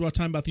 This is what I'm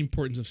talking about the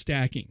importance of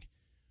stacking.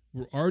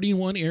 We're already in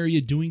one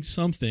area doing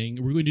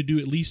something. We're going to do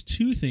at least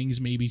 2 things,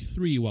 maybe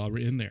 3 while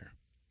we're in there.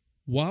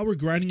 While we're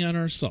grinding out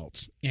our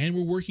assaults and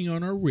we're working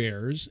on our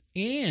rares,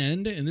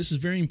 and this is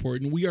very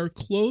important, we are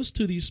close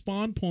to the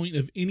spawn point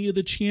of any of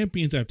the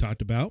champions I've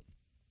talked about.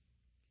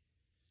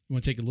 You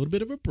want to take a little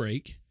bit of a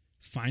break,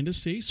 find a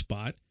safe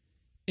spot,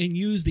 and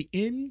use the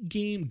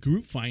in-game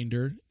group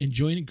finder and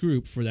join a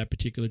group for that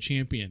particular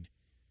champion.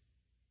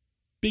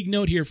 Big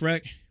note here,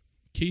 Freck, in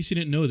case you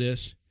didn't know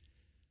this,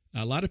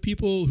 a lot of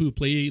people who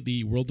play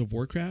the World of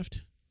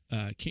Warcraft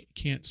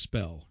can't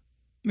spell.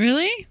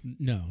 Really?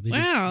 No.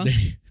 Wow.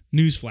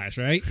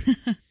 Newsflash, right?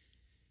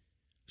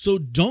 So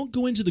don't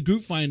go into the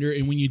group finder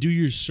and when you do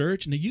your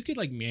search, now you could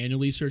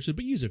manually search it,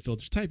 but use a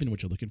filter, type in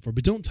what you're looking for,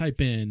 but don't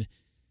type in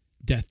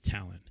Death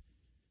Talon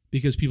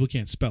because people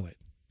can't spell it.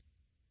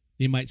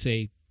 They might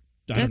say,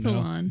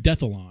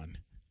 Deathalon.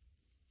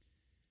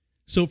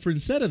 So for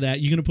instead of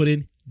that, you're going to put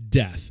in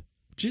death.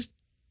 Just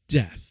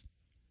death.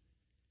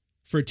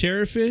 For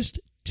Terror Fist,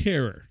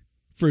 terror.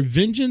 For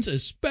vengeance,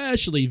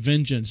 especially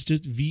vengeance,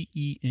 just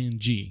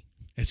V-E-N-G.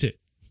 That's it.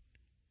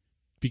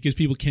 Because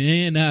people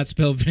cannot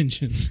spell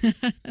vengeance.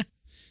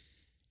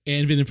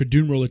 And then for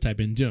Doom Roller, type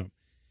in Doom.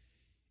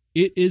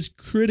 It is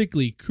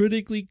critically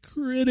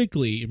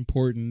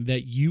important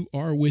that you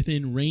are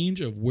within range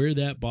of where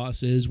that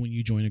boss is when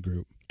you join a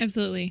group.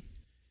 Absolutely.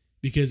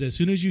 Because as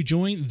soon as you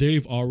join,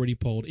 they've already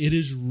pulled. It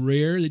is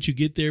rare that you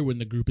get there when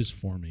the group is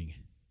forming.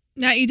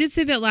 Now, you did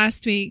say that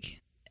last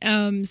week.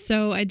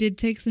 So I did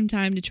take some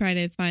time to try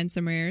to find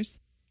some rares.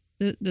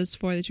 Those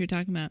 4 that you're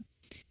talking about.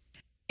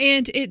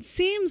 And it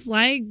seems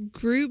like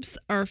groups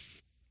are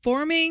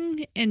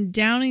forming and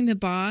downing the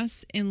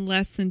boss in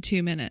less than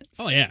 2 minutes.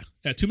 Oh, yeah.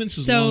 2 minutes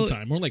is a long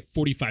time. More like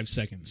 45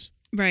 seconds.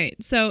 Right.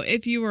 So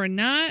if you are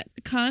not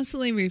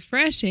constantly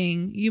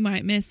refreshing, you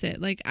might miss it.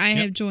 I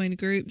have joined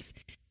groups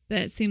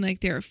that seem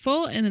like they're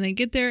full, and then I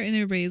get there and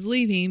everybody's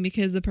leaving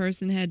because the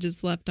person had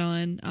just left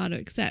on auto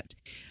accept.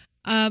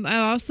 I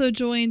also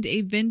joined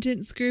a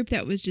vengeance group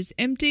that was just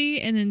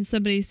empty, and then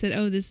somebody said,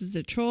 oh, this is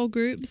a troll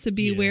group, so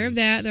be aware of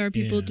that. There are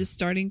people just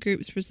starting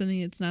groups for something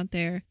that's not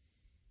there.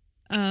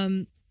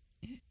 So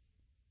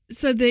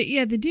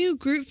the new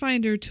group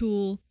finder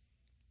tool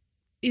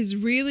is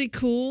really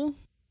cool,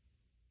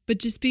 but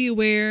just be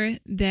aware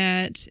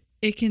that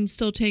it can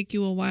still take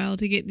you a while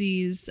to get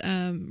these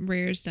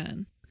rares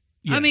done.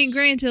 Yes. I mean,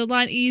 granted, a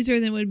lot easier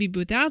than it would be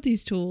without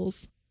these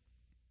tools,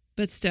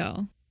 but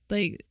still,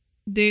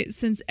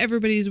 since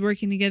everybody's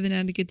working together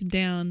now to get them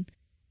down,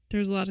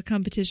 there's a lot of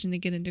competition to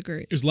get into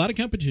groups. There's a lot of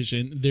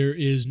competition. There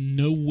is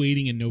no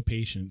waiting and no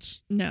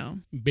patience. No.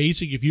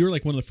 If you're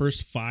one of the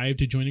first 5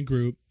 to join a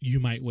group,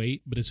 you might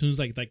wait. But as soon as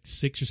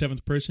 6th or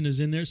 7th person is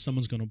in there,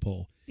 someone's going to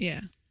pull.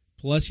 Yeah.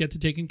 Plus, you have to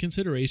take in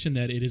consideration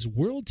that it is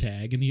World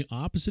Tag and the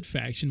opposite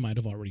faction might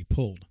have already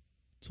pulled.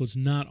 So it's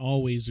not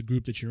always the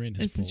group that you're in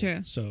has pulled. This is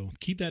true. So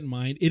keep that in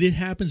mind. It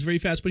happens very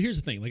fast. But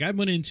here's the thing. I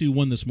went into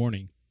one this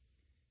morning.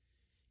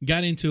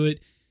 Got into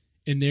it,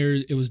 And there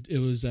it was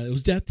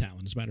Death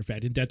Talon, as a matter of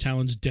fact. And Death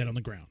Talon's dead on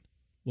the ground.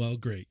 Well,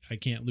 great. I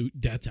can't loot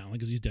Death Talon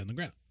because he's dead on the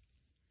ground.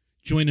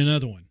 Join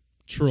another one.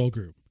 Troll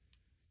group.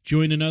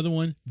 Join another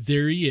one.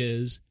 There he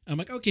is. I'm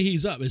like, okay,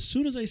 he's up. As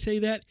soon as I say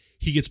that,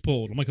 he gets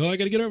pulled. I'm like, oh, I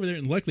got to get over there.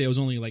 And luckily, I was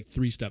only like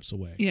 3 steps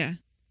away. Yeah.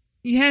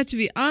 You have to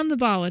be on the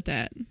ball with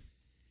that.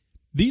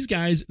 These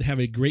guys have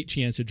a great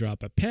chance to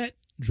drop a pet,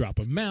 drop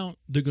a mount.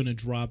 They're going to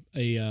drop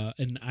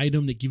an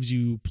item that gives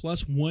you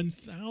plus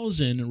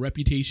 1,000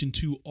 reputation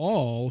to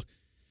all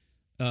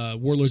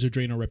Warlords of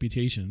Draenor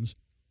reputations.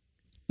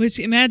 Which,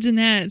 imagine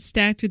that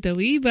stacked with the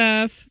Wii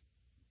buff.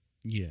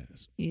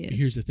 Yes. Yes. But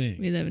here's the thing.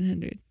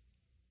 1100.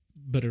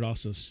 But it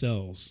also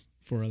sells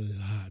for a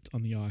lot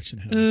on the auction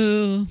house.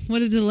 Ooh,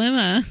 what a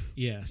dilemma.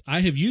 Yes.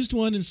 I have used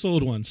one and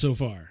sold one so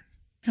far.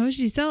 How much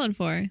did you sell it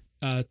for?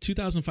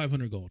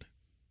 2,500 gold.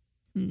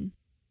 Hmm.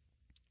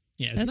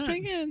 Yeah, That's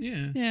pretty good.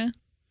 Yeah. Yeah.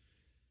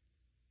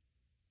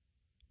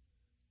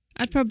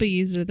 I'd probably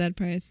use it at that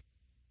price.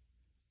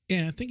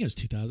 Yeah, I think it was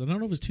 2,000. I don't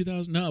know if it was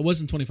 2,000. No, it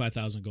wasn't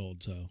 25,000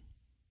 gold. So,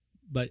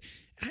 but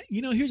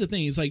here's the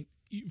thing: it's like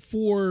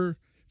for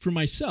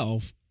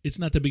myself, it's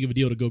not that big of a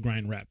deal to go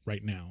grind rep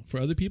right now. For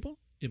other people,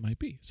 it might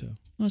be. So,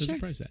 well, there's sure. a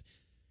price at.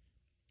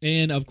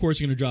 And of course,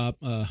 you're going to drop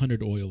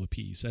 100 oil a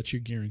piece. That's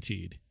your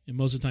guaranteed. And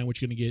most of the time, what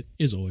you're going to get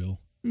is oil.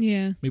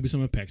 Yeah. Maybe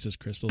some Apexis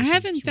crystals. I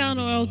haven't found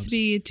random oil mobs. to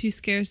be too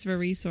scarce of a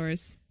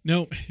resource.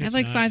 No, I have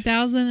like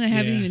 5,000 and I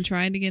haven't Yeah. even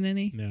tried to get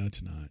any. No,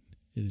 it's not.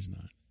 It is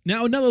not.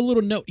 Now, another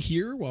little note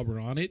here while we're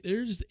on it.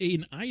 There's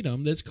an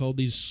item that's called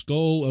the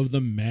Skull of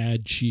the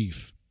Mad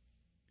Chief.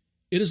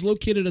 It is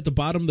located at the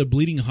bottom of the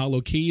Bleeding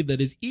Hollow cave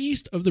that is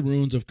east of the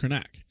ruins of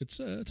Karnak. It's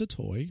a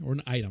toy, or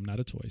an item, not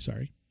a toy,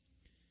 sorry.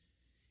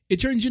 It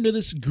turns into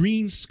this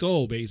green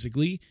skull,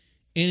 basically,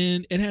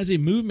 and it has a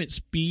movement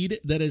speed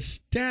that is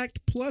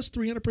stacked plus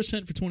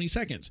 300% for 20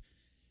 seconds.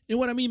 And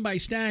what I mean by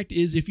stacked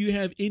is if you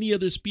have any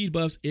other speed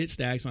buffs, it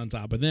stacks on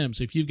top of them.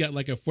 So if you've got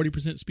like a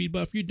 40% speed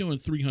buff, you're doing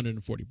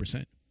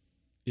 340%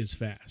 is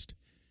fast.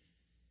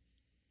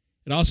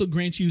 It also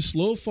grants you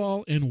slow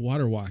fall and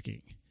water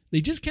walking.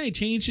 They just kind of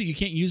changed it. You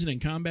can't use it in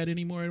combat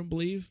anymore, I don't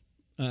believe.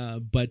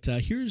 But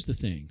here's the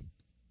thing.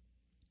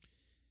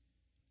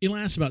 It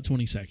lasts about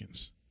 20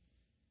 seconds.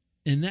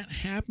 And that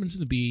happens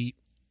to be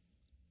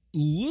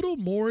little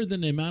more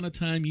than the amount of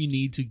time you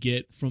need to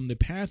get from the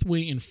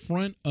pathway in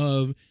front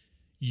of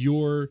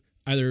your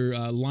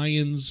either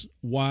Lion's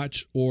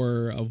Watch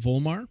or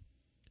Volmar,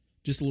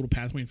 just a little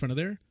pathway in front of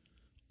there,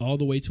 all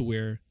the way to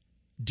where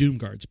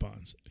Doomguard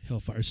spawns,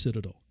 Hellfire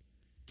Citadel.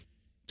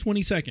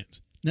 20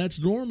 seconds.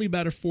 That's normally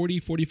about a 40,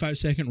 45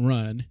 second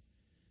run.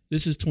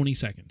 This is 20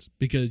 seconds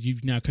because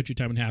you've now cut your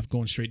time in half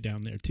going straight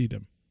down there to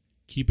them.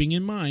 Keeping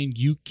in mind,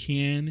 you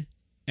can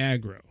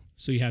aggro.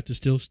 So you have to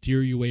still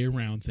steer your way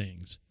around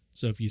things.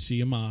 So if you see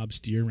a mob,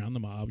 steer around the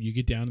mob. You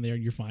get down there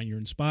and you're fine. You're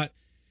in spot.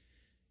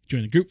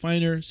 Join the group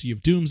finder. So you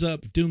have Dooms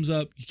up. If Doom's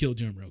up, you kill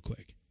Doom real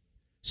quick.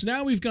 So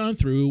now we've gone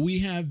through. We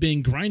have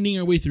been grinding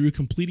our way through,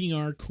 completing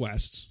our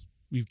quests.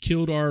 We've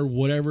killed our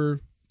whatever,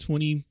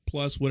 20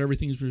 plus whatever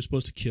things we were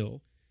supposed to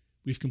kill.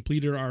 We've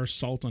completed our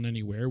assault on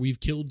anywhere. We've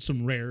killed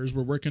some rares.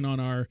 We're working on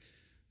our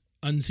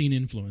unseen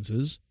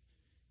influences.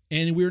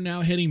 And we're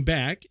now heading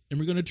back, and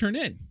we're going to turn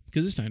in,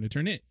 because it's time to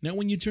turn in. Now,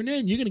 when you turn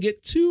in, you're going to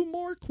get 2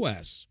 more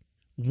quests.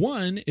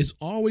 One is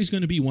always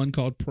going to be one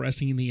called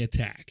Pressing the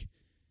Attack.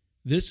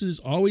 This is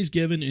always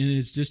given, and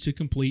it's just to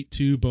complete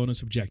 2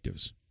 bonus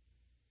objectives.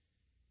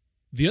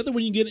 The other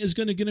one you get is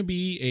going to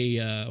be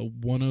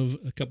one of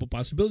a couple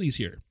possibilities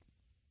here.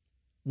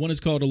 One is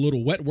called A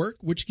Little Wet Work,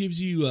 which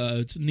gives you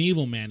it's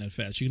naval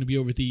manifest. You're going to be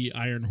over at the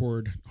Iron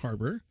Horde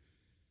Harbor.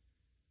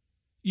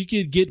 You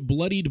could get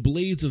Bloodied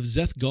Blades of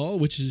Zethgal,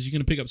 which is you're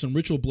going to pick up some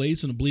ritual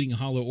blades from the Bleeding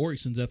Hollow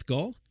Orcs in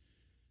Zethgal.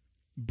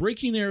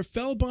 Breaking their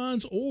Fell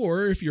Bonds,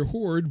 or if you're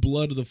Horde,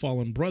 Blood of the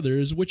Fallen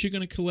Brothers, which you're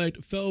going to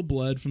collect Fell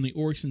Blood from the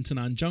Orcs in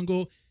Tanan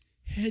Jungle.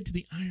 Head to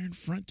the Iron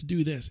Front to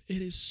do this.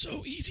 It is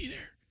so easy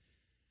there.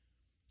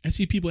 I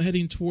see people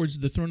heading towards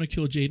the Throne of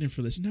Kil'jaeden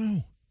for this.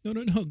 No.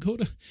 Go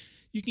to.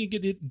 You can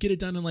get it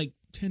done in like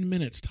 10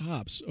 minutes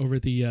tops over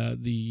at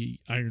the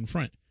Iron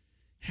Front.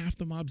 Half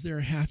the mobs there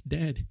are half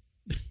dead.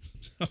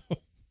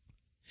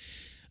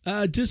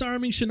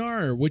 Disarming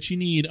Shannara, which you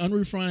need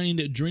unrefined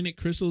Draenic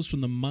crystals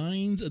from the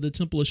mines of the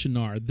Temple of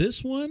Shannara.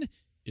 This one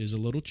is a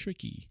little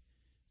tricky.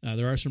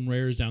 There are some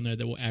rares down there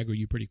that will aggro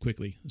you pretty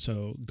quickly.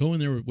 So go in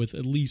there with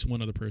at least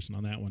one other person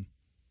on that one.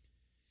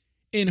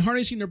 In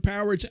harnessing their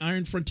power, it's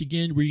Iron Front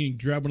again, where you can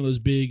grab one of those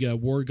big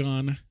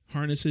Worgon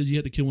harnesses. You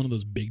have to kill one of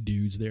those big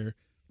dudes there.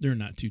 They're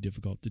not too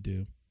difficult to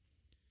do.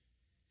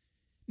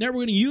 Now we're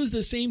going to use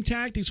the same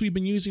tactics we've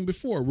been using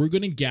before. We're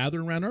going to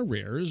gather around our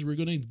rares. We're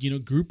going to,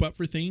 group up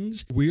for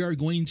things. We are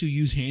going to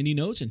use handy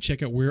notes and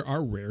check out where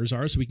our rares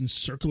are so we can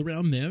circle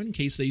around them in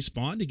case they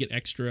spawn to get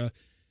extra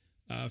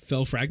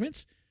fell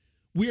fragments.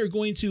 We are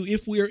going to,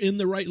 if we are in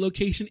the right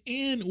location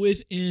and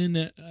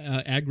within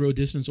aggro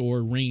distance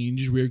or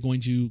range, we are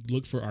going to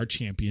look for our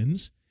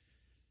champions.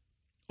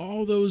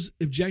 All those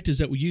objectives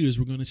that we use,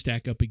 we're going to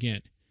stack up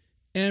again.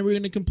 And we're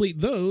going to complete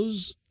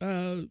those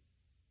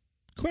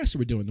quests that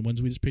we're doing, the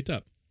ones we just picked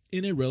up,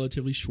 in a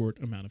relatively short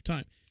amount of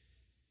time.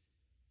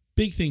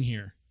 Big thing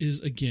here is,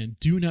 again,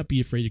 do not be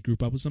afraid to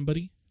group up with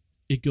somebody.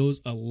 It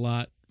goes a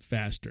lot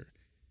faster.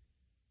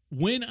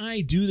 When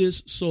I do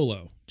this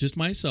solo, just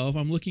myself,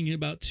 I'm looking at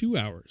about 2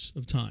 hours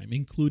of time,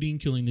 including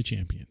killing the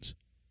champions.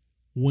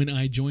 When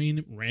I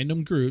join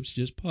random groups,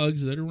 just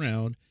pugs that are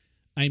around,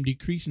 I'm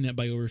decreasing that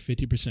by over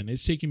 50%.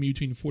 It's taking me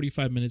between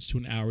 45 minutes to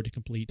an hour to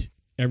complete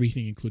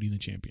everything, including the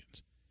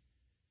champions.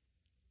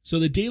 So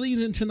the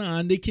dailies in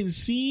Tanaan, they can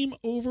seem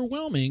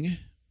overwhelming,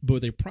 but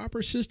with a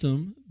proper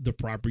system, the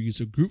proper use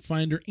of Group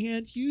Finder,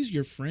 and use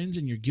your friends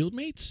and your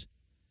guildmates,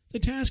 the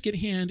task at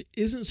hand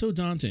isn't so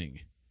daunting.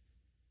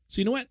 So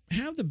you know what?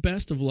 Have the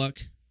best of luck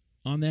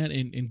on that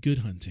and good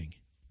hunting.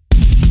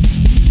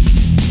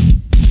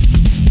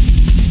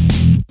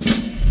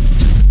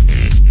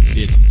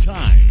 It's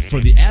time for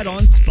the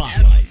add-on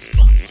spotlight.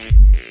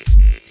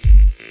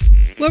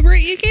 Well, Bert,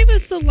 you gave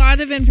us a lot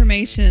of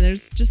information.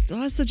 There's just a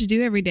lot of stuff to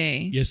do every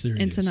day. Yes, there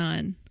in is.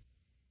 Tanaan.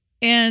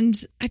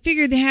 And I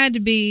figured there had to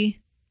be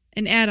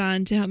an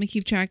add-on to help me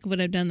keep track of what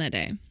I've done that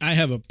day. I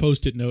have a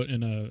Post-it note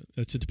and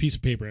it's just a piece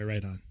of paper I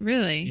write on.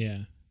 Really? Yeah.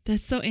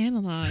 That's so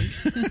analog.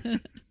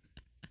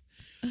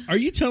 Are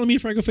you telling me,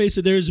 Freckleface,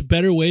 that there's a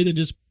better way than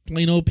just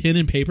plain old pen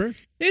and paper?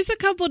 There's a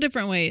couple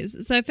different ways.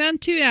 So I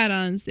found 2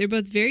 add-ons. They're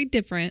both very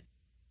different.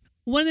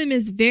 One of them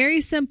is very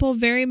simple,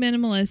 very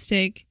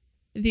minimalistic.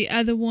 The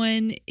other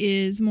one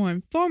is more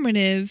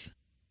informative,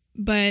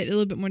 but a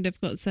little bit more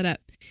difficult to set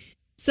up.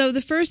 So the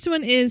first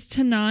one is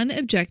Tanaan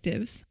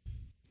Objectives.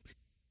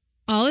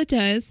 All it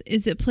does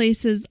is it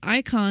places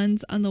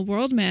icons on the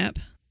world map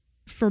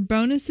for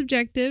bonus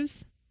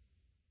objectives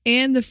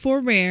and the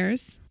 4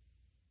 rares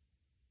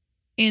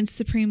and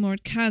Supreme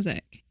Lord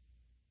Kazakh,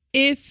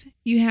 if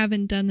you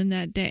haven't done them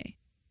that day.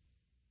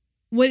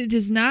 What it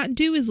does not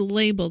do is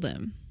label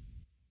them.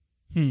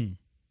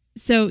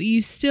 So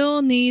you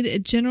still need a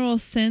general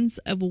sense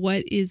of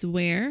what is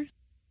where.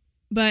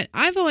 But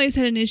I've always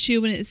had an issue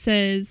when it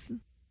says,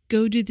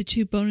 go do the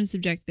 2 bonus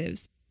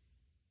objectives.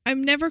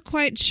 I'm never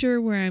quite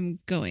sure where I'm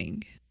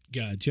going.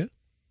 Gotcha.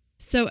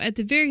 So at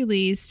the very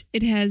least,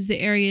 it has the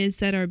areas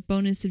that are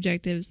bonus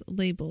objectives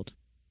labeled.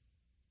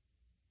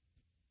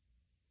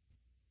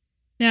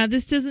 Now,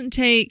 this doesn't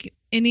take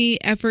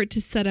any effort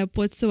to set up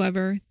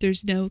whatsoever.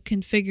 There's no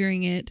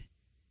configuring it.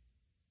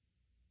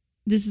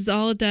 This is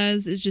all it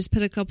does is just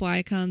put a couple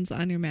icons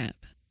on your map.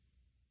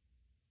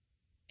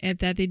 And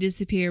that they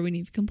disappear when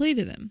you've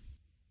completed them.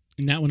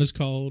 And that one is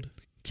called?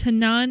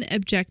 Tanaan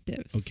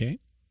Objectives. Okay.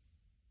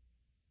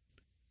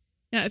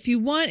 Now, if you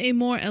want a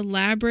more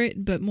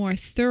elaborate but more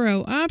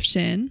thorough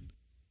option,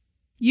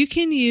 you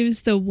can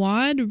use the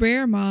WAD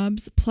Rare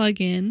Mobs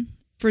plugin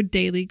for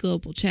Daily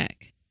Global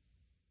Check.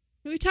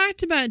 We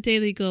talked about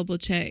Daily Global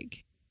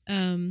Check,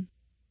 probably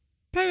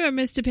about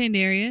Mr.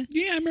 Pandaria.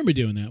 Yeah, I remember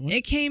doing that one.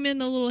 It came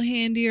in a little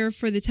handier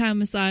for the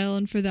Timeless Isle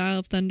and for the Isle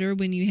of Thunder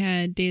when you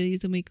had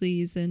dailies and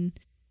weeklies and,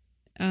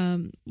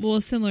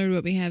 similar to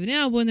what we have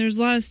now when there's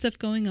a lot of stuff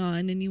going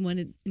on and you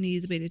wanted an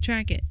easy way to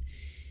track it.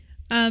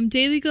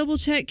 Daily Global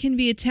Check can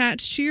be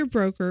attached to your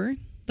broker,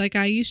 like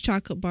I use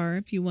Chocolate Bar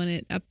if you want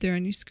it up there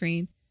on your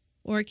screen,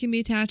 or it can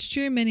be attached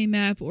to your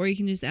mini-map, or you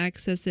can just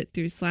access it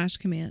through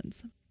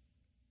 /commands.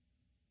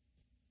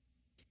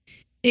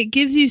 It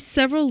gives you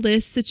several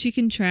lists that you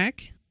can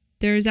track.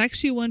 There is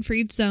actually one for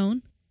each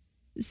zone,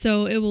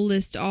 so it will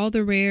list all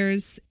the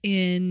rares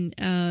in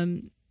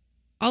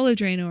all of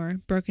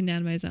Draenor broken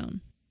down by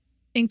zone,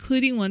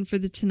 including one for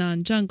the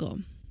Tanaan Jungle.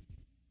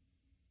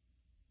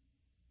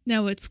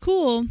 Now what's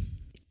cool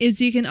is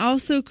you can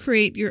also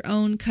create your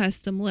own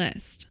custom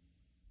list.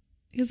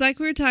 Because like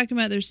we were talking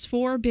about, there's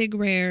 4 big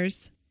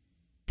rares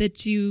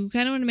that you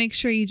kind of want to make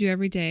sure you do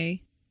every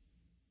day.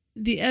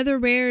 The other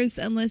rares,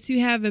 unless you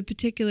have a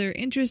particular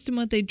interest in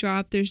what they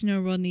drop, there's no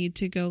real need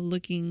to go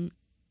looking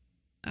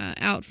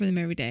out for them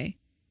every day.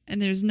 And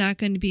there's not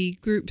going to be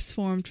groups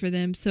formed for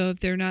them, so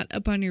if they're not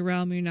up on your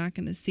realm, you're not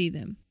going to see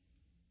them.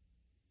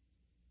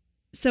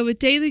 So with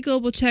Daily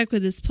Global Check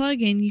with this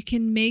plugin, you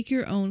can make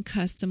your own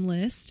custom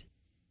list.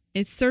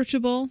 It's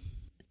searchable.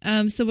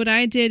 So what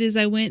I did is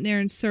I went there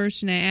and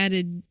searched and I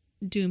added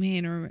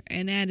Doomhammer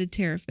and added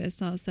Terrafist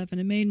and all that stuff, and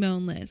I made my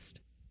own list.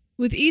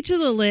 With each of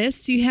the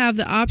lists, you have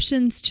the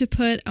options to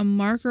put a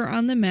marker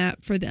on the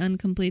map for the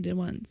uncompleted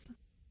ones.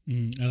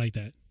 I like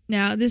that.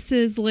 Now, this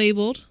is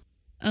labeled,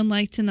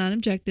 unlike Tanaan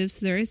Objectives,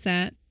 so there is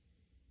that.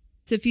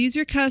 So if you use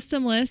your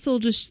custom list, it'll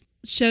just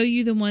show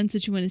you the ones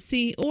that you want to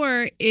see.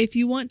 Or if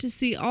you want to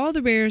see all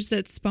the rares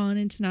that spawn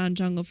in Tanaan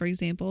Jungle, for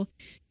example,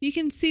 you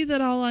can see that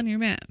all on your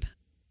map.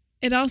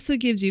 It also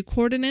gives you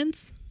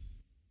coordinates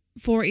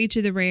for each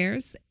of the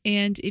rares.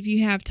 And if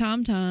you have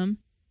TomTom,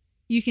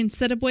 you can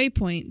set up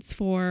waypoints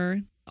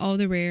for all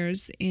the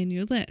rares in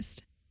your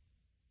list.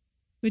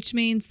 Which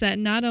means that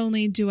not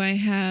only do I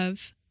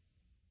have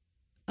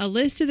a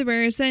list of the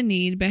rares that I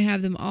need, but I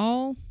have them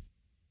all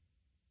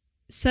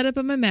set up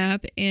on my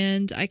map,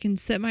 and I can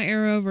set my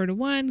arrow over to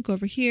one, go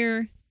over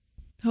here,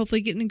 hopefully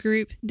get in a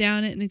group,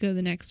 down it, and then go to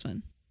the next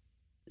one.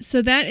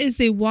 So that is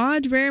the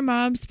WAD Rare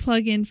Mobs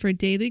plugin for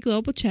Daily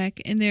Global Check.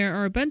 And there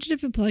are a bunch of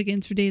different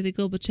plugins for Daily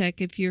Global Check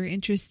if you're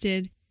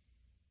interested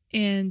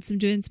in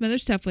doing some other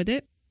stuff with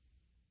it.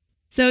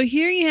 So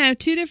here you have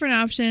two different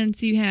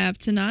options. You have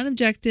Tanan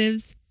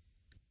Objectives,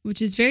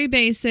 which is very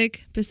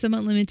basic, but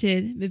somewhat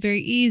limited, but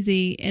very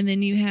easy. And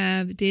then you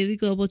have Daily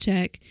Global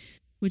Check,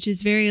 which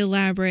is very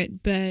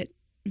elaborate, but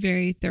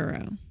very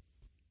thorough.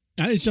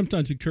 I just jumped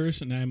onto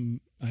Curse, and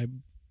I'm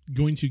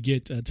going to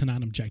get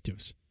Tanan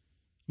Objectives.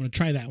 I'm going to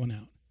try that one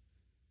out.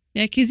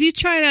 Yeah, because you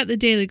tried out the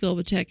Daily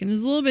Global Check, and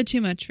it's a little bit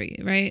too much for you,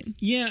 right?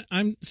 Yeah,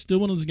 I'm still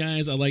one of those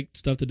guys. I like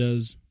stuff that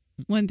does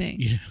one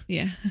thing.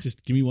 Yeah.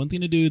 Just give me one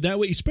thing to do. That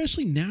way,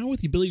 especially now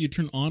with the ability to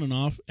turn on and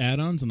off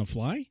add-ons on the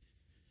fly,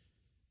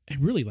 I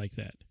really like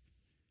that.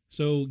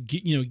 So,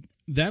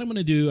 that I'm going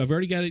to do. I've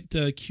already got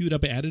it queued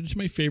up. I added it to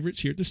my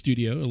favorites here at the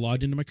studio. I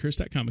logged into my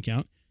Curse.com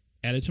account,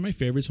 added it to my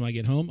favorites. When I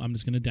get home, I'm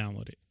just going to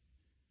download it.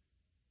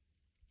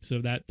 So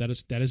that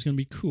is going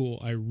to be cool.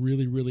 I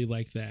really, really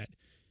like that.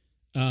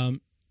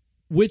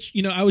 Which,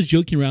 I was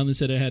joking around and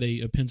said I had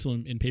a pencil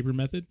and paper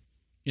method.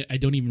 I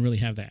don't even really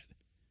have that.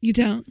 You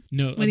don't?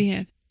 No. What do you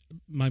have?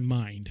 My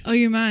mind. Oh,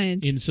 your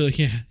mind. And so,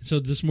 yeah. So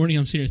this morning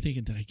I'm sitting here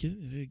thinking, did I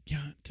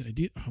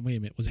do? Oh, wait a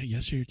minute. Was that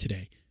yesterday or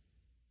today?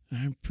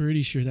 I'm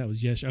pretty sure that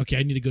was yesterday. Okay,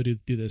 I need to go do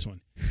this one.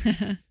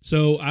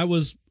 So I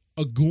was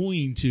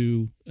going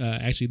to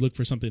actually look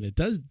for something that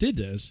did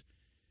this.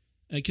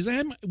 Because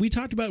we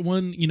talked about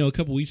one, a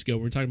couple weeks ago.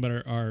 We were talking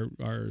about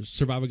our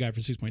survival guide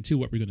for 6.2,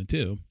 what we're going to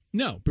do.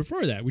 No,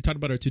 before that, we talked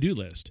about our to-do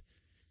list.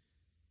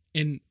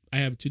 And I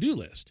have a to-do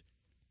list.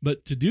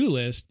 But to-do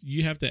list,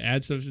 you have to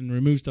add stuff and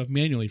remove stuff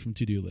manually from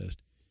to-do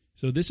list.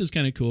 So this is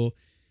kind of cool.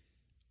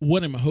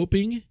 What I'm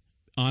hoping,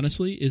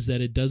 honestly, is that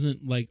it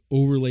doesn't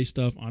overlay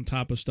stuff on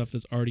top of stuff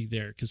that's already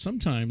there. Because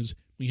sometimes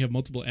when you have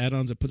multiple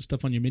add-ons that put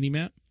stuff on your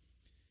mini-map,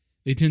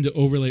 they tend to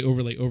overlay.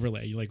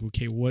 You're like,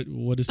 okay, what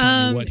is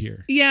telling me what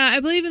here? Yeah, I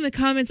believe in the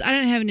comments, I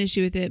don't have an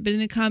issue with it, but in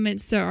the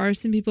comments, there are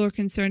some people who are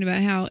concerned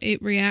about how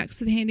it reacts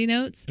to the handy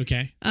notes.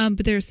 Okay.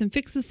 But there are some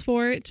fixes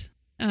for it.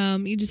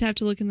 You just have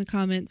to look in the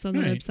comments on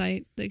the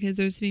website because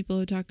there's some people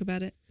who talk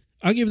about it.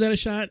 I'll give that a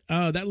shot.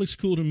 That looks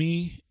cool to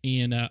me,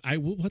 and I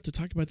will have to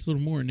talk about this a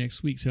little more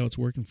next week, see how it's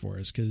working for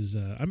us, because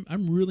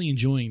I'm really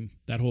enjoying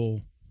that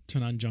whole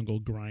Tanan Jungle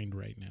grind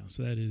right now.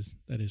 So that is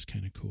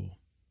kind of cool.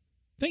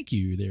 Thank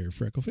you there,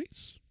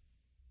 Freckleface.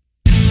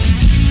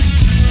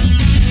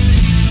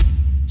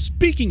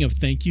 Speaking of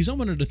thank yous, I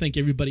wanted to thank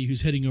everybody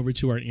who's heading over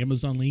to our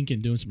Amazon link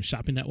and doing some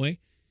shopping that way.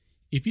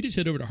 If you just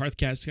head over to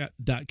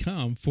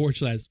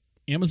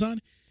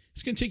hearthcast.com/Amazon,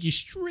 it's going to take you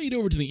straight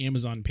over to the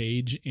Amazon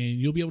page, and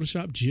you'll be able to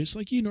shop just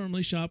like you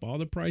normally shop. All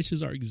the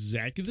prices are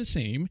exactly the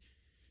same.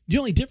 The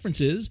only difference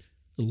is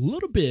a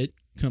little bit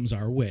comes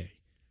our way.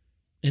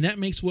 And that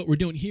makes what we're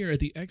doing here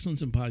at the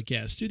Excellence in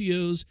Podcast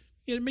Studios,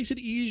 it makes it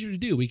easier to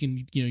do. We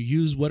can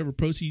use whatever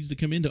proceeds that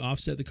come in to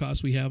offset the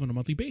costs we have on a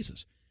monthly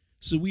basis.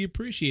 So we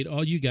appreciate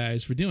all you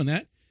guys for doing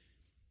that.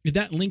 If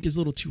that link is a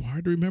little too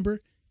hard to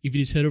remember, if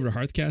you just head over to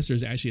Hearthcast,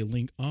 there's actually a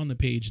link on the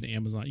page to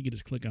Amazon. You can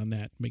just click on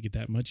that, make it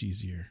that much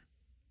easier.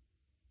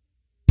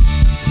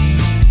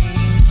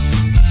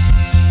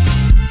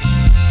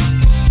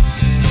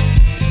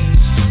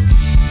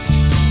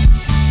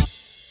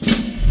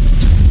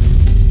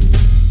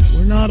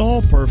 We're not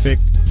all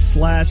perfect.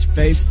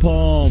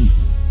 /facepalm.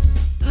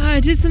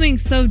 I did something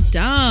so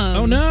dumb.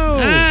 Oh,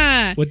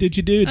 no. What did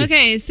you do?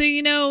 Okay, so,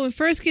 we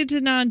first get to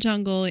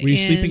non-jungle. Were you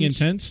sleeping in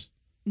tents?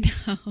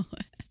 No.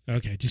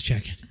 Okay, just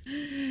checking.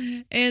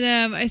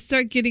 And I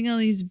start getting all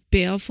these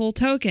baleful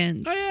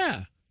tokens. Oh,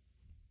 yeah.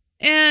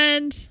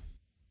 And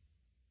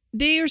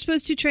they are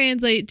supposed to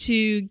translate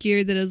to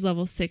gear that is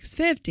level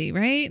 650,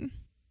 right?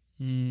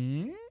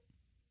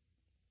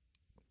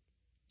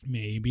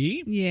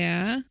 Maybe.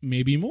 Yeah.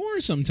 Maybe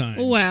more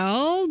sometimes.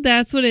 Well,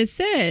 that's what it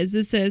says.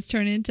 It says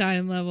turn into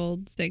item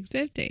level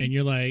 650. And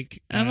you're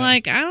like... I'm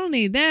like, I don't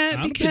need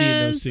that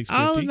because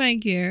all of my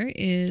gear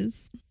is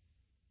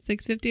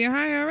 650 or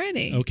higher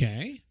already.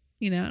 Okay.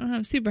 I don't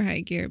have super high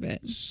gear,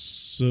 but...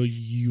 So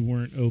you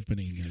weren't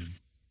opening them?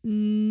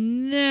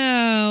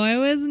 No, I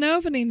wasn't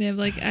opening them.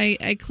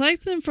 I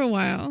collected them for a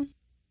while.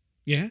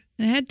 Yeah?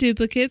 And I had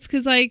duplicates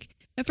because,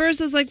 at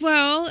first I was like,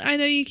 well, I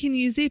know you can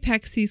use the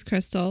Apexes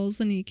crystals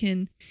and you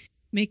can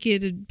make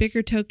it a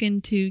bigger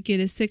token to get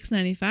a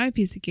 695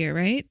 piece of gear,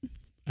 right?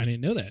 I didn't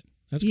know that.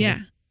 That's cool.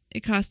 Yeah. It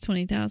costs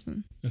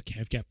 20,000.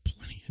 Okay, I've got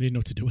plenty. I didn't know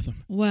what to do with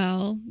them.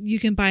 Well, you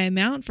can buy a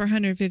mount for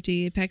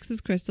 150 Apexes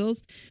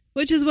crystals,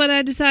 which is what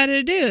I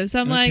decided to do. So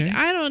I'm like,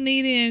 I don't need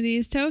any of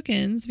these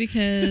tokens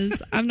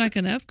because I'm not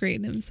going to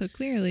upgrade them. So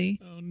clearly,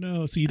 oh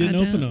no! So you didn't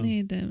open them.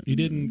 Need them. You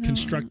didn't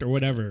construct or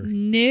whatever.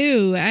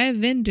 No, I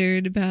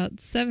vendored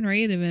about 7 or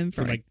 8 of them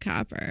for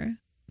copper.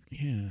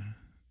 Yeah.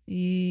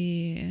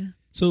 Yeah.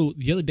 So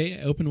the other day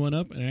I opened one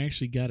up and I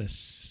actually got a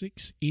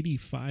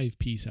 685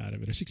 piece out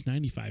of it, or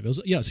 695.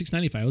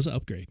 695. It was an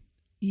upgrade.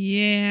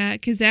 Yeah,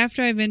 because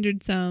after I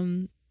vendored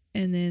some,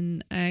 and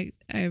then I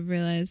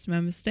realized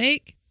my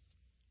mistake.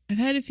 I've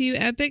had a few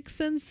epics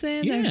since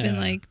then. Yeah. There have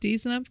been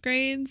decent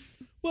upgrades.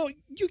 Well,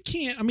 you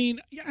can't. I mean,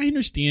 I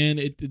understand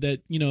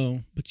that,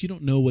 but you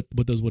don't know what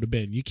those would have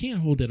been. You can't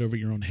hold that over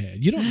your own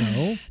head. You don't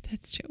know.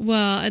 That's true.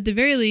 Well, at the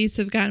very least,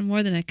 I've gotten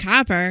more than a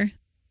copper.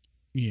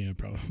 Yeah,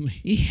 probably.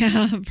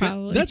 Yeah,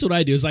 probably. That's what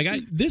I do. Is like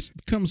this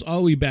comes all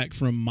the way back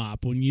from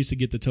MOP when you used to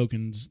get the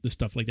tokens, the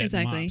stuff like that.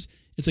 Exactly. In MOPs.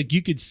 It's like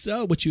you could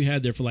sell what you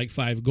had there for like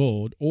 5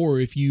 gold, or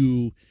if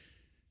you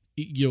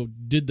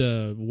did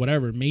the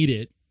whatever, made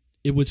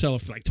it would sell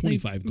for like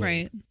 25 gold.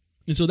 Right.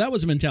 And so that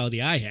was the mentality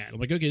I had. I'm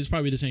like, okay, it's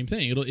probably the same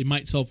thing. It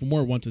might sell for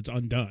more once it's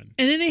undone.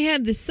 And then they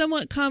had this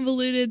somewhat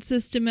convoluted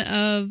system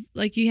of,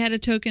 like, you had a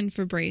token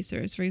for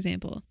bracers, for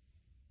example.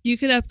 You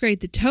could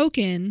upgrade the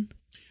token.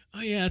 Oh,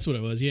 yeah, that's what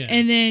it was, yeah.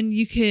 And then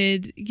you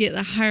could get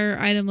the higher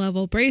item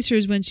level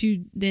bracers once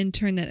you then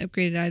turn that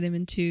upgraded item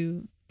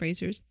into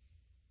bracers.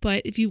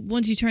 But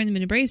once you turn them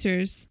into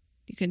bracers,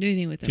 you couldn't do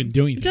anything with them. Couldn't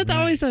do anything. Which I right.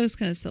 always thought was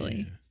kind of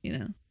silly,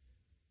 And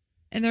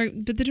they're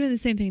doing the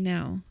same thing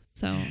now.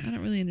 So I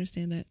don't really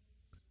understand it.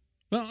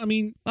 Well, I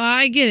mean,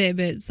 I get it,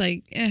 but it's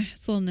like,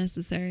 it's a little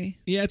necessary.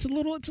 yeah, it's a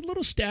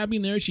little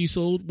stabbing there. She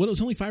sold, it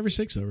was only 5 or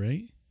 6 though,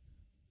 right?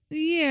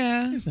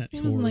 Yeah. It's not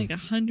it wasn't horrible. like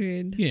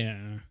 100. Yeah.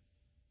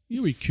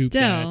 You recoup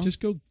Still. that. Just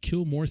go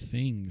kill more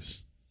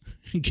things.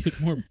 Get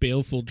more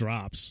baleful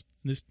drops.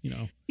 This,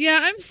 Yeah,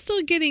 I'm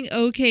still getting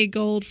okay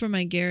gold for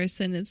my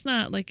garrison. It's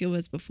not like it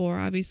was before,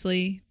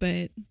 obviously,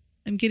 but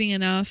I'm getting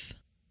enough.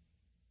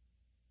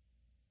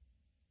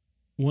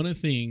 One of the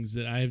things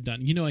that I have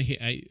done,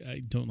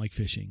 I don't like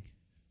fishing.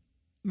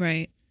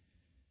 Right.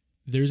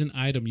 There's an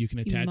item you can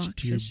attach mock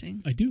to your.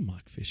 fishing. I do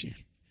mock fishing.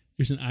 Yeah.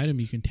 There's an item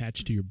you can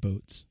attach to your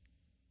boats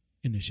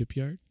in the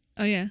shipyard.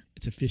 Oh, yeah.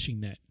 It's a fishing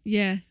net.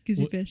 Yeah,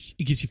 gives you fish.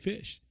 It gives you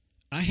fish.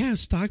 I have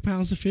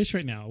stockpiles of fish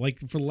right now. Like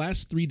for the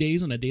last 3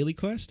 days on a daily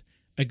quest,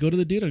 I go to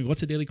the dude and I go,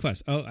 what's a daily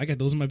quest? Oh, I got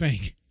those in my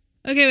bank.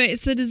 Okay, wait.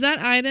 So does that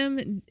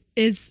item,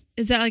 is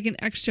that like an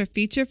extra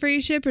feature for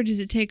your ship, or does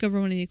it take over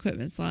one of the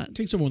equipment slots? It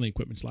takes over one of the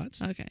equipment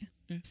slots. Okay.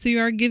 Yeah. So you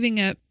are giving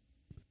up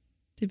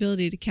the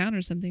ability to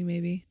counter something,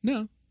 maybe.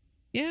 No.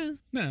 Yeah.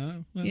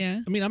 No. Well,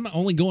 Yeah. I mean, I'm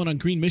only going on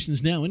green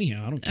missions now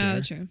anyhow. I don't care.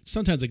 Oh, true.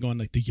 Sometimes I go on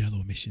like the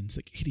yellow missions,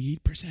 like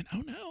 88%.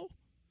 Oh, no.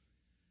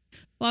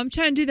 Well, I'm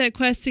trying to do that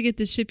quest to get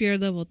the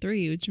shipyard level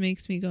 3, which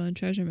makes me go on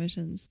treasure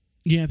missions.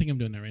 Yeah, I think I'm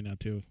doing that right now,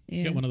 too.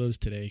 Yeah. Got one of those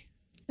today.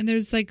 And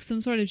there's like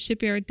some sort of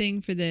shipyard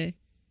thing for the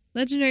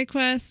legendary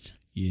quest.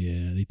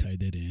 Yeah, they tied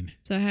that in.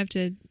 So I have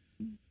to,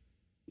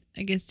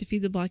 I guess,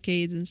 defeat the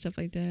blockades and stuff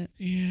like that.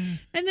 Yeah.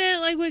 And then,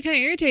 like, what kind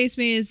of irritates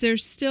me is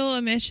there's still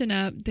a mission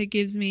up that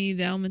gives me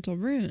the elemental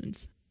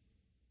runes.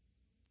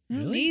 I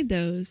don't Really? need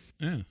those.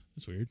 Oh,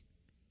 that's weird.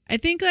 I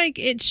think, like,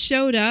 it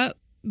showed up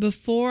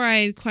before I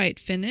had quite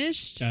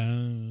finished,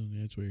 Oh,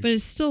 that's weird. but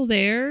it's still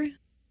there.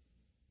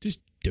 Just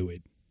do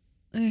it.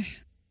 Ugh.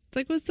 It's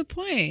like, what's the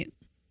point?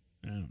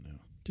 I don't know.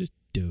 Just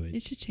do It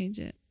it. should change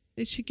it.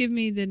 It should give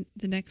me the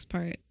next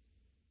part.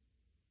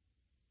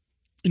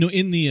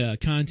 In the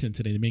content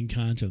today, the main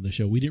content of the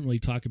show, we didn't really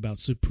talk about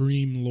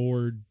Supreme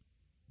Lord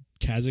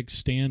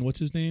Kazakhstan. What's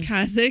his name?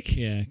 Kazakh.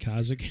 Yeah,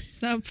 Kazakh.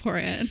 It's not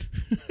Porat.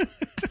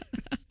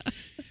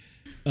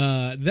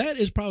 That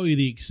is probably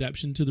the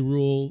exception to the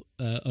rule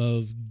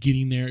of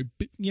getting there.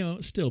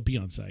 But, still be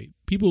on site.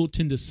 People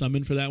tend to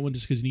summon for that one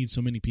just because you need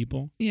so many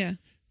people. Yeah.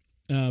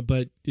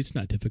 But it's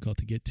not difficult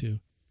to get to.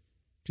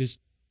 Just,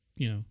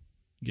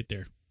 get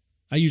there.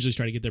 I usually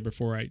try to get there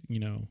before I,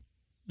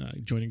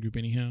 join a group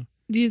anyhow.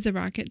 Do you use the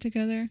rocket to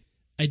go there?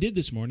 I did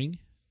this morning.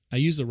 I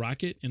used the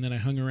rocket, and then I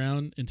hung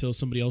around until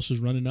somebody else was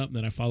running up, and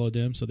then I followed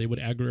them, so they would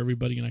aggro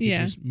everybody, and I could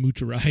just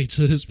mooch a ride,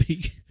 so to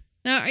speak.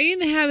 Now, are you in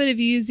the habit of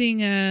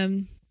using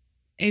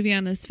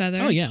Aviana's feather?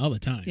 Oh, yeah, all the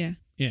time. Yeah.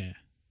 Yeah.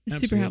 It's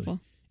absolutely. super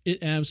helpful. It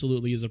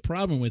absolutely is. A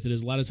problem with it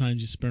is a lot of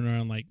times you spin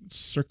around, like,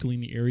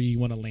 circling the area you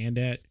want to land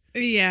at,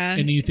 Yeah. and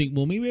then you think,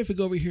 well, maybe if I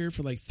go over here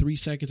for, like, 3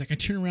 seconds, I can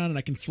turn around and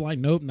I can fly.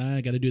 Nope, nah,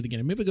 I got to do it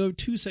again. Maybe I go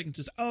 2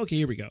 seconds, okay,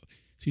 here we go.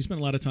 So you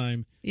spend a lot of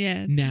time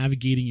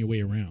navigating your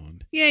way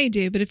around. Yeah, you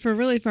do. But for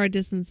really far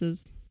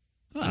distances,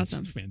 it's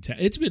awesome. It's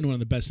fantastic. It's been one of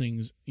the best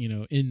things,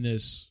 in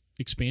this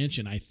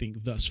expansion, I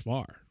think, thus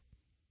far.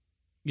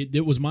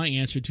 It was my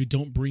answer to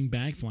don't bring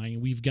back flying.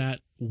 We've got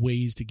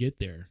ways to get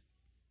there.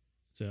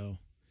 So,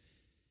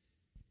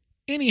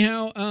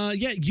 anyhow,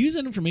 use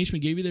that information we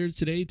gave you there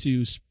today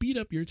to speed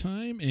up your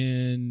time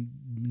and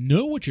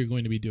know what you're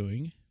going to be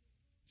doing.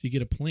 So you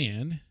get a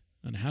plan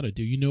on how to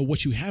do. You know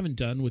what you haven't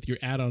done with your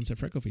add-ons that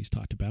Freckleface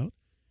talked about.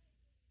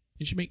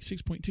 It should make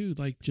 6.2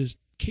 like just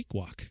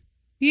cakewalk.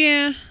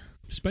 Yeah.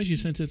 Especially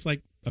since it's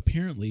like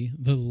apparently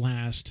the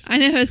last. I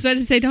know. I was about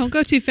to say, don't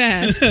go too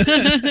fast.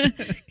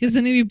 Because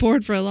then you'll be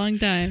bored for a long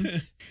time.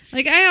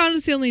 Like, I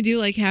honestly only do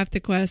like half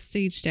the quests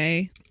each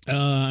day.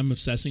 I'm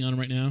obsessing on them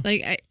right now.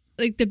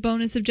 Like the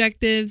bonus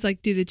objectives,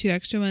 like do the 2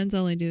 extra ones. I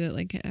only do that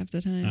like half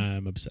the time.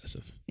 I'm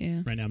obsessive.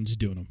 Yeah. Right now I'm just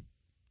doing them.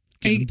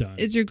 Get them done.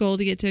 Is your goal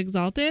to get to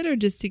Exalted or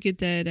just to get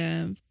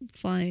that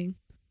flying?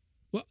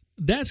 Well,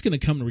 that's going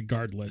to come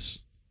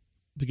regardless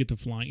to get to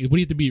flying. What do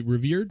you have to be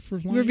revered for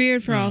flying?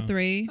 Revered for all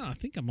 3. I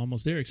think I'm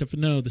almost there, except for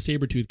the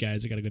Saber-tooth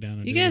guys. I got to go down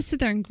and You do gotta it. sit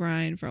there and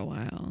grind for a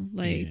while.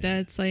 Like,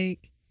 that's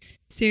like,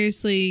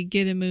 seriously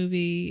get a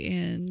movie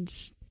and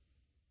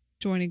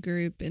join a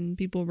group and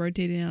people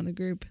rotating out of the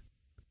group.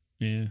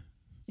 Yeah.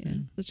 Yeah,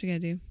 that's what you gotta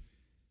do.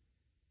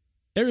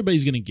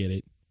 Everybody's gonna get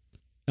it.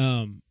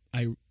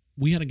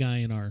 We had a guy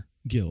in our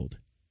guild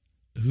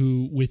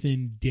who,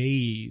 within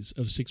days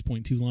of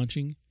 6.2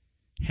 launching,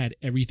 had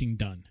everything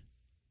done.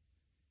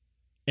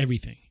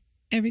 Everything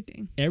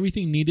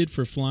needed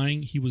for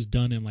flying, he was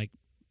done in like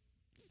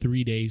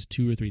 3 days,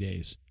 2 or 3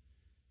 days.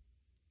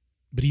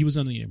 But he was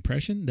under the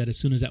impression that as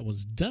soon as that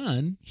was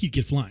done, he'd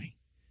get flying.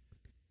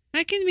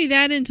 I can be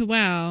that into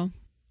WoW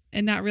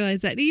and not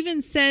realize that. It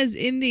even says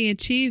in the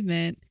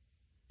achievement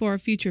for a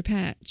future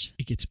patch.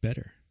 It gets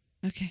better.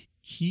 Okay.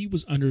 He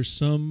was under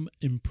some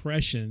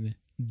impression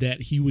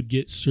that he would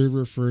get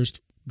server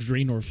first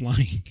Draenor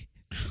flying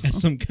as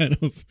some kind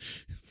of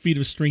feat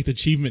of strength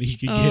achievement he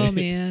could get. Oh,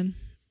 man.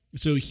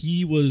 So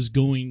he was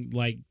going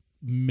like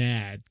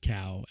mad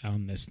cow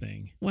on this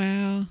thing.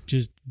 Wow.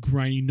 Just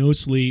grinding, no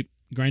sleep,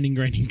 grinding.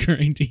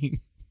 And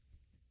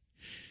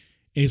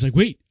he's like,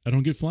 wait, I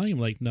don't get flying. I'm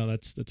like, no,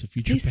 that's a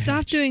future patch. They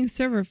stopped doing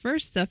server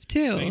first stuff,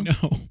 too. I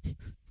know.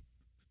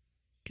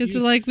 Because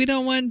they're like, we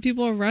don't want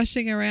people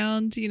rushing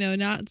around,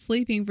 not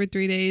sleeping for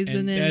 3 days,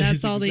 and then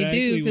that's all they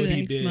do for the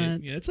next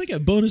month. Yeah, it's like a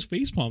bonus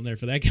facepalm there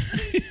for that guy.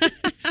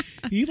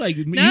 I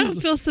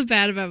don't feel so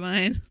bad about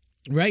mine.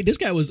 Right? This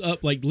guy was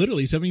up like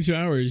literally 72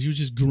 hours. He was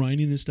just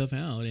grinding this stuff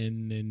out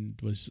and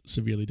was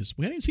severely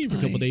disappointed. I didn't see him for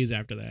a couple of days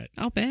after that.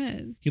 I'll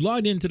bet. He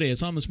logged in today. I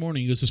saw him this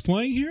morning. He goes, is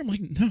flying here? I'm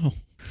like, no.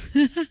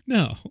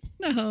 No.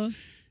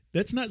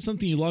 That's not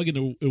something you log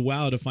into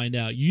WoW to find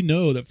out. You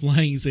know that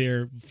flying's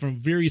there from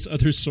various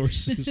other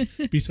sources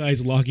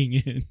besides logging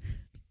in.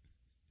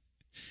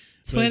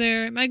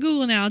 Twitter. My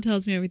Google Now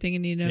tells me everything I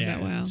need to know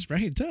about WoW. That's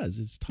right. It does.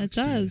 It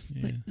does.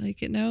 Yeah.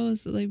 Like it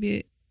knows that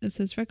it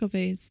says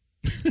Freckleface.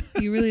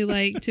 You really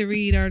like to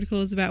read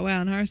articles about WoW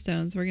and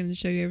Hearthstone, so we're going to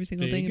show you every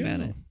single thing about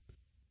it.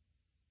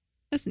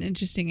 That's an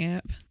interesting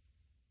app.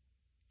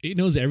 It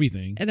knows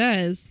everything. It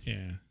does.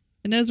 Yeah.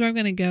 It knows where I'm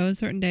going to go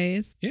certain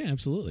days. Yeah,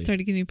 absolutely.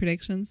 Started giving me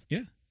predictions.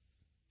 Yeah.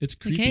 It's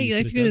creepy. Okay, you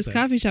like to go to this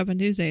coffee shop on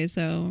Tuesday,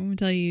 so I'm going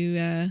to tell you...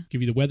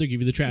 give you the weather,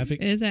 give you the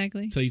traffic.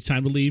 Exactly. Tell you it's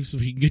time to leave so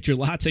you can get your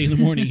latte in the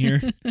morning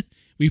here.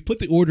 We put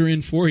the order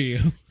in for you.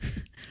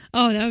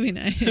 Oh, that would be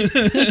nice.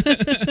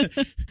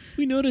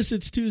 We noticed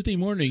it's Tuesday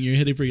morning. You're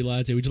headed for your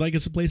latte. Would you like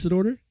us to place an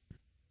order?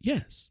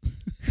 Yes.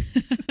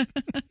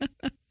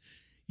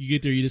 You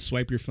get there, you just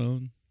swipe your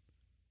phone.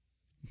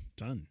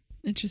 Done.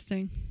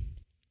 Interesting.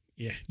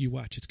 Yeah, you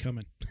watch. It's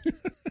coming.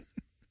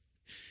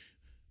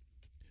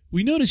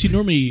 We notice you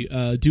normally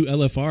do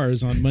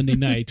LFRs on Monday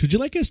night. Would you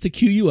like us to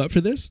queue you up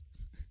for this?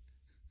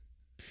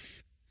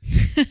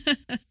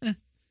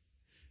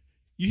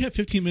 You have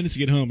 15 minutes to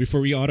get home before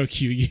we auto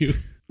queue you.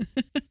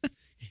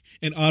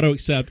 And auto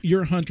accept.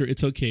 You're a hunter.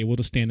 It's okay. We'll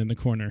just stand in the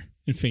corner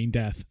and feign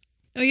death.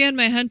 Oh, yeah, in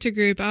my hunter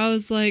group, I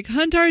was like,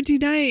 Hunt RT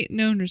Night.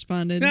 No one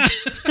responded. At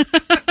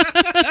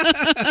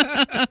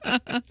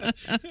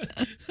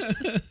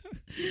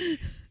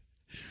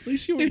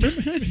least you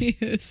remember.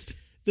 Amused.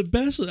 The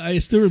best, I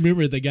still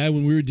remember the guy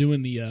when we were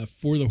doing the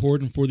For the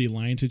Horde and For the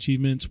Alliance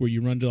achievements where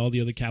you run to all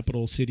the other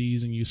capital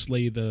cities and you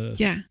slay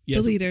the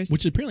leaders.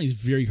 Which apparently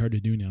is very hard to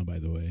do now, by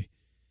the way.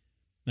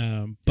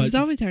 But it was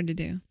always hard to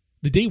do.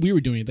 The day we were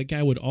doing it, that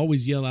guy would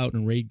always yell out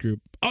in a raid group,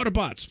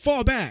 Autobots,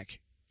 fall back.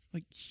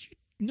 Like,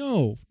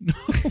 no.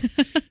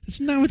 That's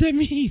not what that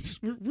means.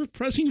 We're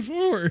pressing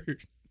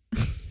forward.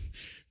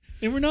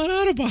 And we're not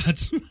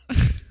Autobots.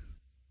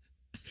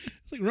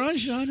 It's like wrong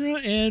genre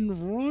and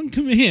wrong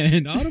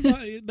command.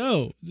 Autobot,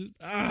 no.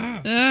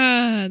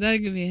 That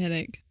would give me a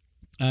headache.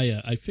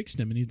 I fixed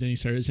him, and then he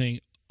started saying,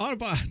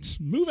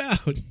 Autobots, move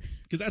out.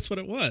 Because that's what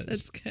it was.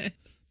 That's good.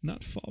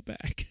 Not fall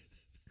back.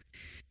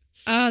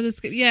 That's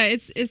good. Yeah,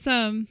 it's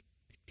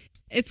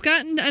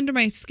gotten under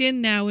my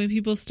skin now when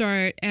people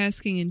start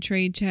asking in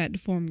trade chat to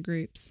form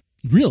groups.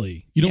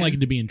 Really? You don't like it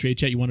to be in trade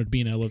chat? You want it to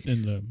be in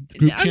the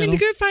group channel? I mean, the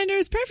group finder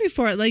is perfect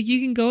for it. Like, you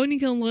can go and you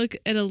can look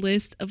at a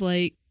list of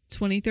like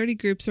 20, 30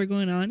 groups are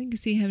going on. You can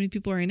see how many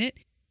people are in it.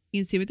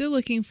 You can see what they're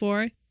looking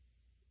for.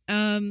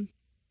 And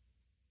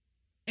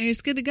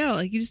it's good to go.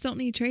 Like, you just don't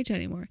need trade chat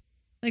anymore.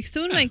 Like,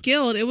 someone in my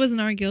guild, it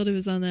wasn't our guild, it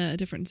was on a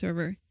different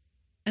server.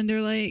 And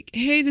they're like,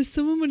 hey, does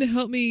someone want to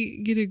help me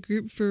get a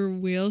group for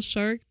Whale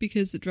Shark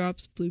because it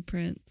drops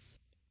blueprints?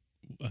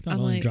 I thought I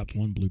only dropped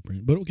one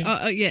blueprint, but okay.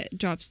 Oh, yeah, it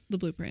drops the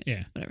blueprint.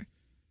 Yeah. Whatever.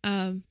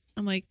 I'm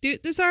like,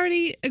 dude, there's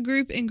already a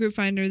group in Group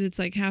Finder that's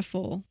like half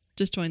full.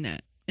 Just join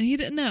that. And he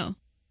didn't know.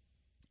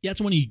 Yeah, it's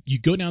when you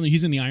go down there.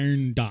 He's in the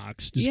Iron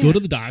Docks. Just go to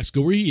the docks,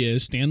 go where he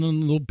is, stand on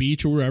the little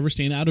beach or wherever,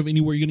 stand out of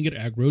anywhere you're going to get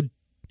aggroed,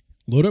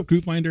 load up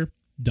Group Finder,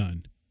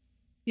 done.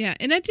 Yeah,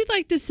 and I do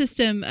like the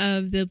system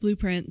of the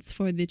blueprints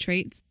for the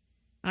traits.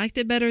 I liked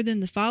it better than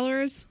the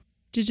followers,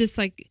 which is just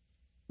like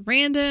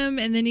random,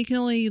 and then you can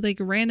only like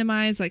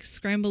randomize, like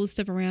scramble the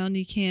stuff around.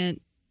 You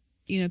can't,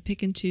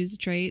 pick and choose the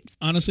traits.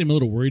 Honestly, I'm a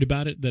little worried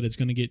about it, that it's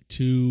going to get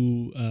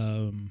too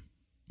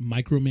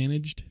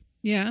micromanaged.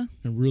 Yeah.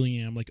 I really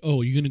am. Like,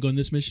 oh, you're going to go on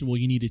this mission? Well,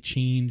 you need to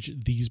change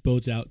these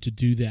boats out to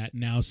do that.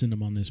 Now send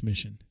them on this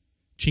mission.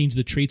 change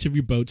the traits of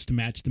your boats to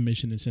match the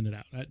mission and send it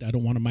out. I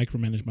don't want to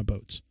micromanage my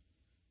boats.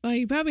 Well,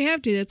 you probably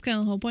have to. That's kind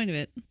of the whole point of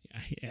it.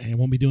 I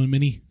won't be doing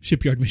many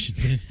shipyard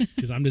missions then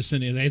because I'm just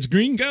sending it. It's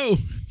green, go.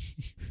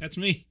 That's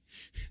me.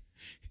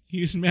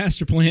 Houston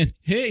master plan.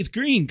 Hey, it's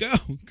green, go.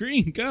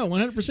 Green, go.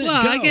 100%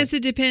 Well, go. I guess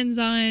it depends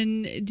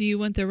on, do you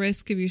want the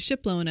risk of your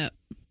ship blowing up?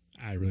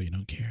 I really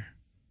don't care.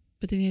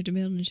 But then you have to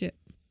build a ship.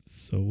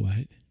 So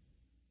what?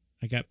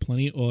 I got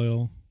plenty of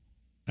oil.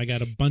 I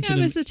got a bunch Yeah, of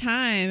but them. it's the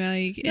time.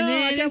 Like, and No,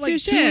 then I got it's like your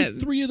 2 or ship.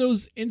 3 of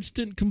those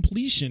instant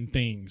completion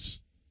things.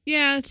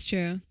 Yeah, that's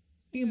true.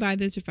 You can buy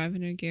those for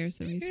 500 gears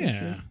and resources.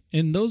 Yeah,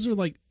 and those are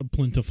like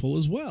plentiful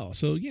as well.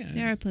 So yeah,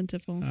 They are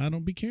plentiful. I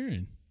don't be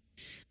caring.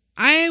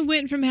 I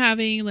went from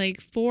having like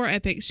 4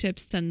 epic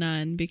ships to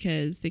none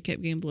because they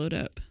kept getting blowed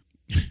up.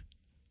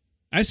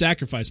 I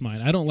sacrificed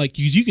mine. I don't like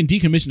you can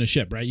decommission a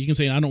ship, right? You can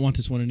say I don't want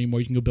this one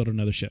anymore. You can go build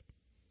another ship.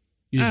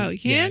 You can?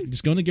 Yeah,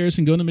 just go in the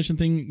garrison, go in the mission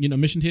thing,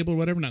 mission table or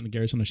whatever. Not in the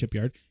garrison, the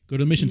shipyard. Go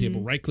to the mission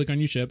table, right click on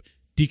your ship,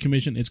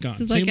 decommission. It's gone.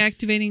 So it's like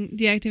deactivating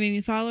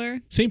the follower.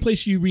 Same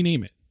place you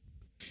rename it.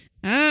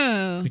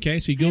 Oh. Okay,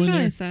 so you I go in there.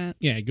 realized that.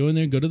 Yeah, go in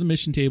there, go to the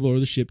mission table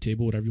or the ship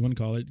table, whatever you want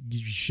to call it.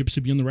 Your ship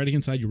should be on the right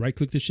hand side. You right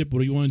click the ship.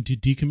 What do you want to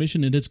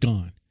decommission? And it's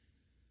gone.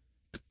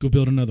 Go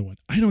build another one.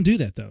 I don't do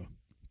that though.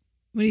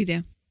 What do you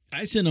do?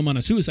 I send them on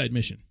a suicide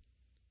mission.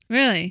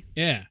 Really?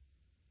 Yeah.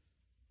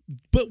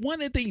 But one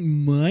that they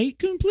might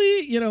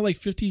complete, like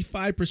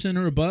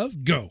 55% or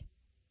above, go.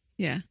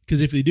 Yeah.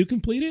 Because if they do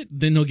complete it,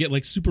 then they'll get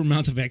like super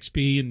amounts of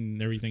XP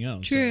and everything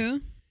else. True.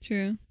 So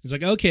True. it's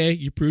like, okay,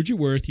 you proved your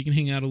worth. You can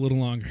hang out a little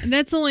longer. And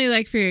that's only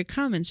like for your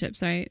common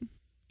ships, right?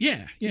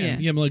 Yeah. Yeah.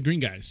 Yeah, like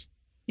green guys.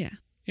 Yeah.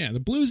 Yeah, the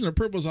blues and the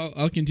purples,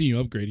 I'll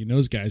continue upgrading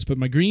those guys. But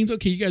my greens,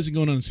 okay, you guys are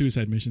going on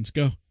suicide missions.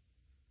 Go.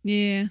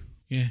 Yeah.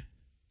 Yeah.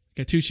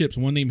 Got 2 ships,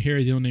 one named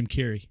Harry, the other named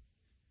Carrie.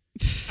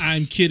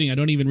 I'm kidding. I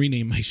don't even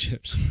rename my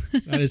ships.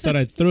 I just thought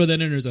I'd throw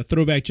that in as a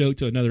throwback joke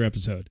to another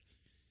episode.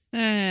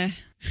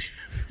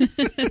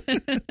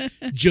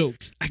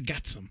 Jokes. I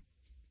got some.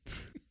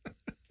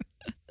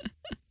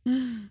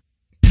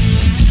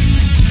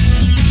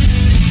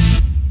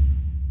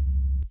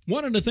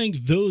 Wanted to thank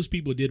those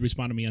people who did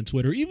respond to me on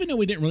Twitter. Even though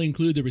we didn't really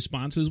include the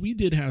responses, we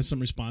did have some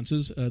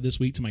responses this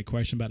week to my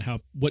question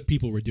about what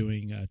people were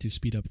doing to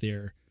speed up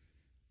their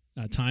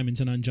time in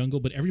Tenon Jungle.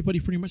 But everybody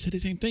pretty much said the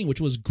same thing, which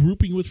was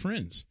grouping with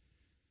friends.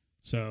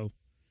 So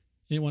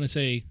I didn't want to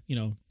say,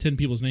 10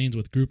 people's names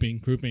with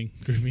grouping.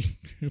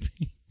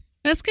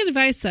 That's good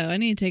advice, though. I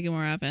need to take it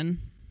more often.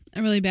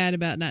 I'm really bad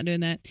about not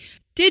doing that.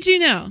 Did you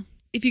know,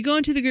 if you go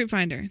into the group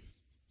finder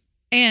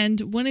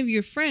and one of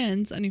your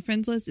friends on your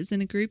friends list is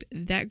in a group,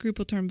 that group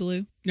will turn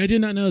blue? I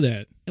did not know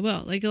that. It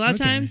will. Like a lot of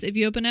times, if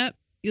you open up,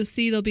 you'll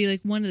see there'll be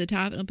like one at the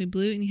top and it'll be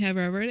blue, and you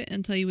hover over it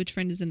and tell you which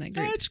friend is in that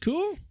group. That's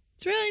cool.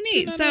 It's really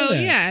neat. Did not know So,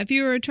 that. yeah, if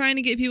you were trying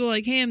to get people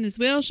like, hey, I'm this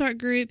whale shark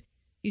group,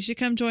 you should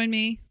come join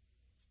me.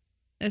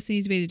 That's the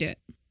easy way to do it.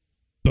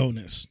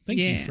 Bonus. Thank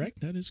you, Yeah. Freck.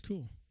 That is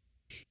cool.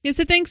 Yeah,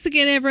 so thanks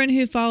again, everyone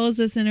who follows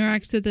us and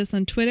interacts with us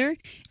on Twitter.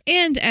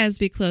 And as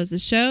we close the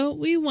show,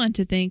 we want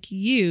to thank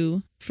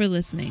you for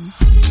listening.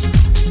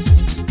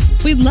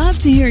 We'd love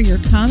to hear your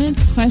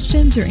comments,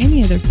 questions, or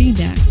any other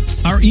feedback.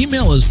 Our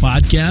email is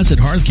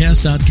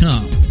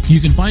podcast@hearthcast.com.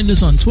 You can find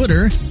us on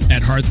Twitter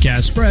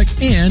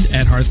 @HearthcastFreck and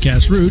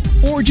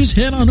 @HearthcastRoot, or just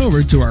head on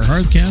over to our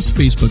Hearthcast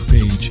Facebook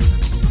page.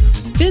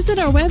 Visit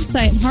our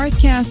website,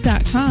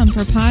 hearthcast.com,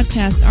 for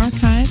podcast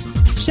archives,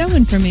 show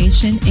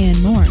information,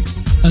 and more.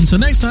 Until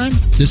next time,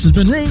 this has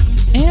been Root.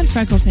 And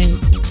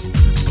Freckleface.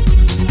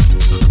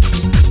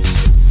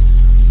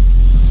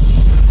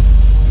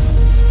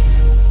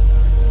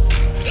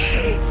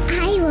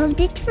 I love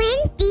this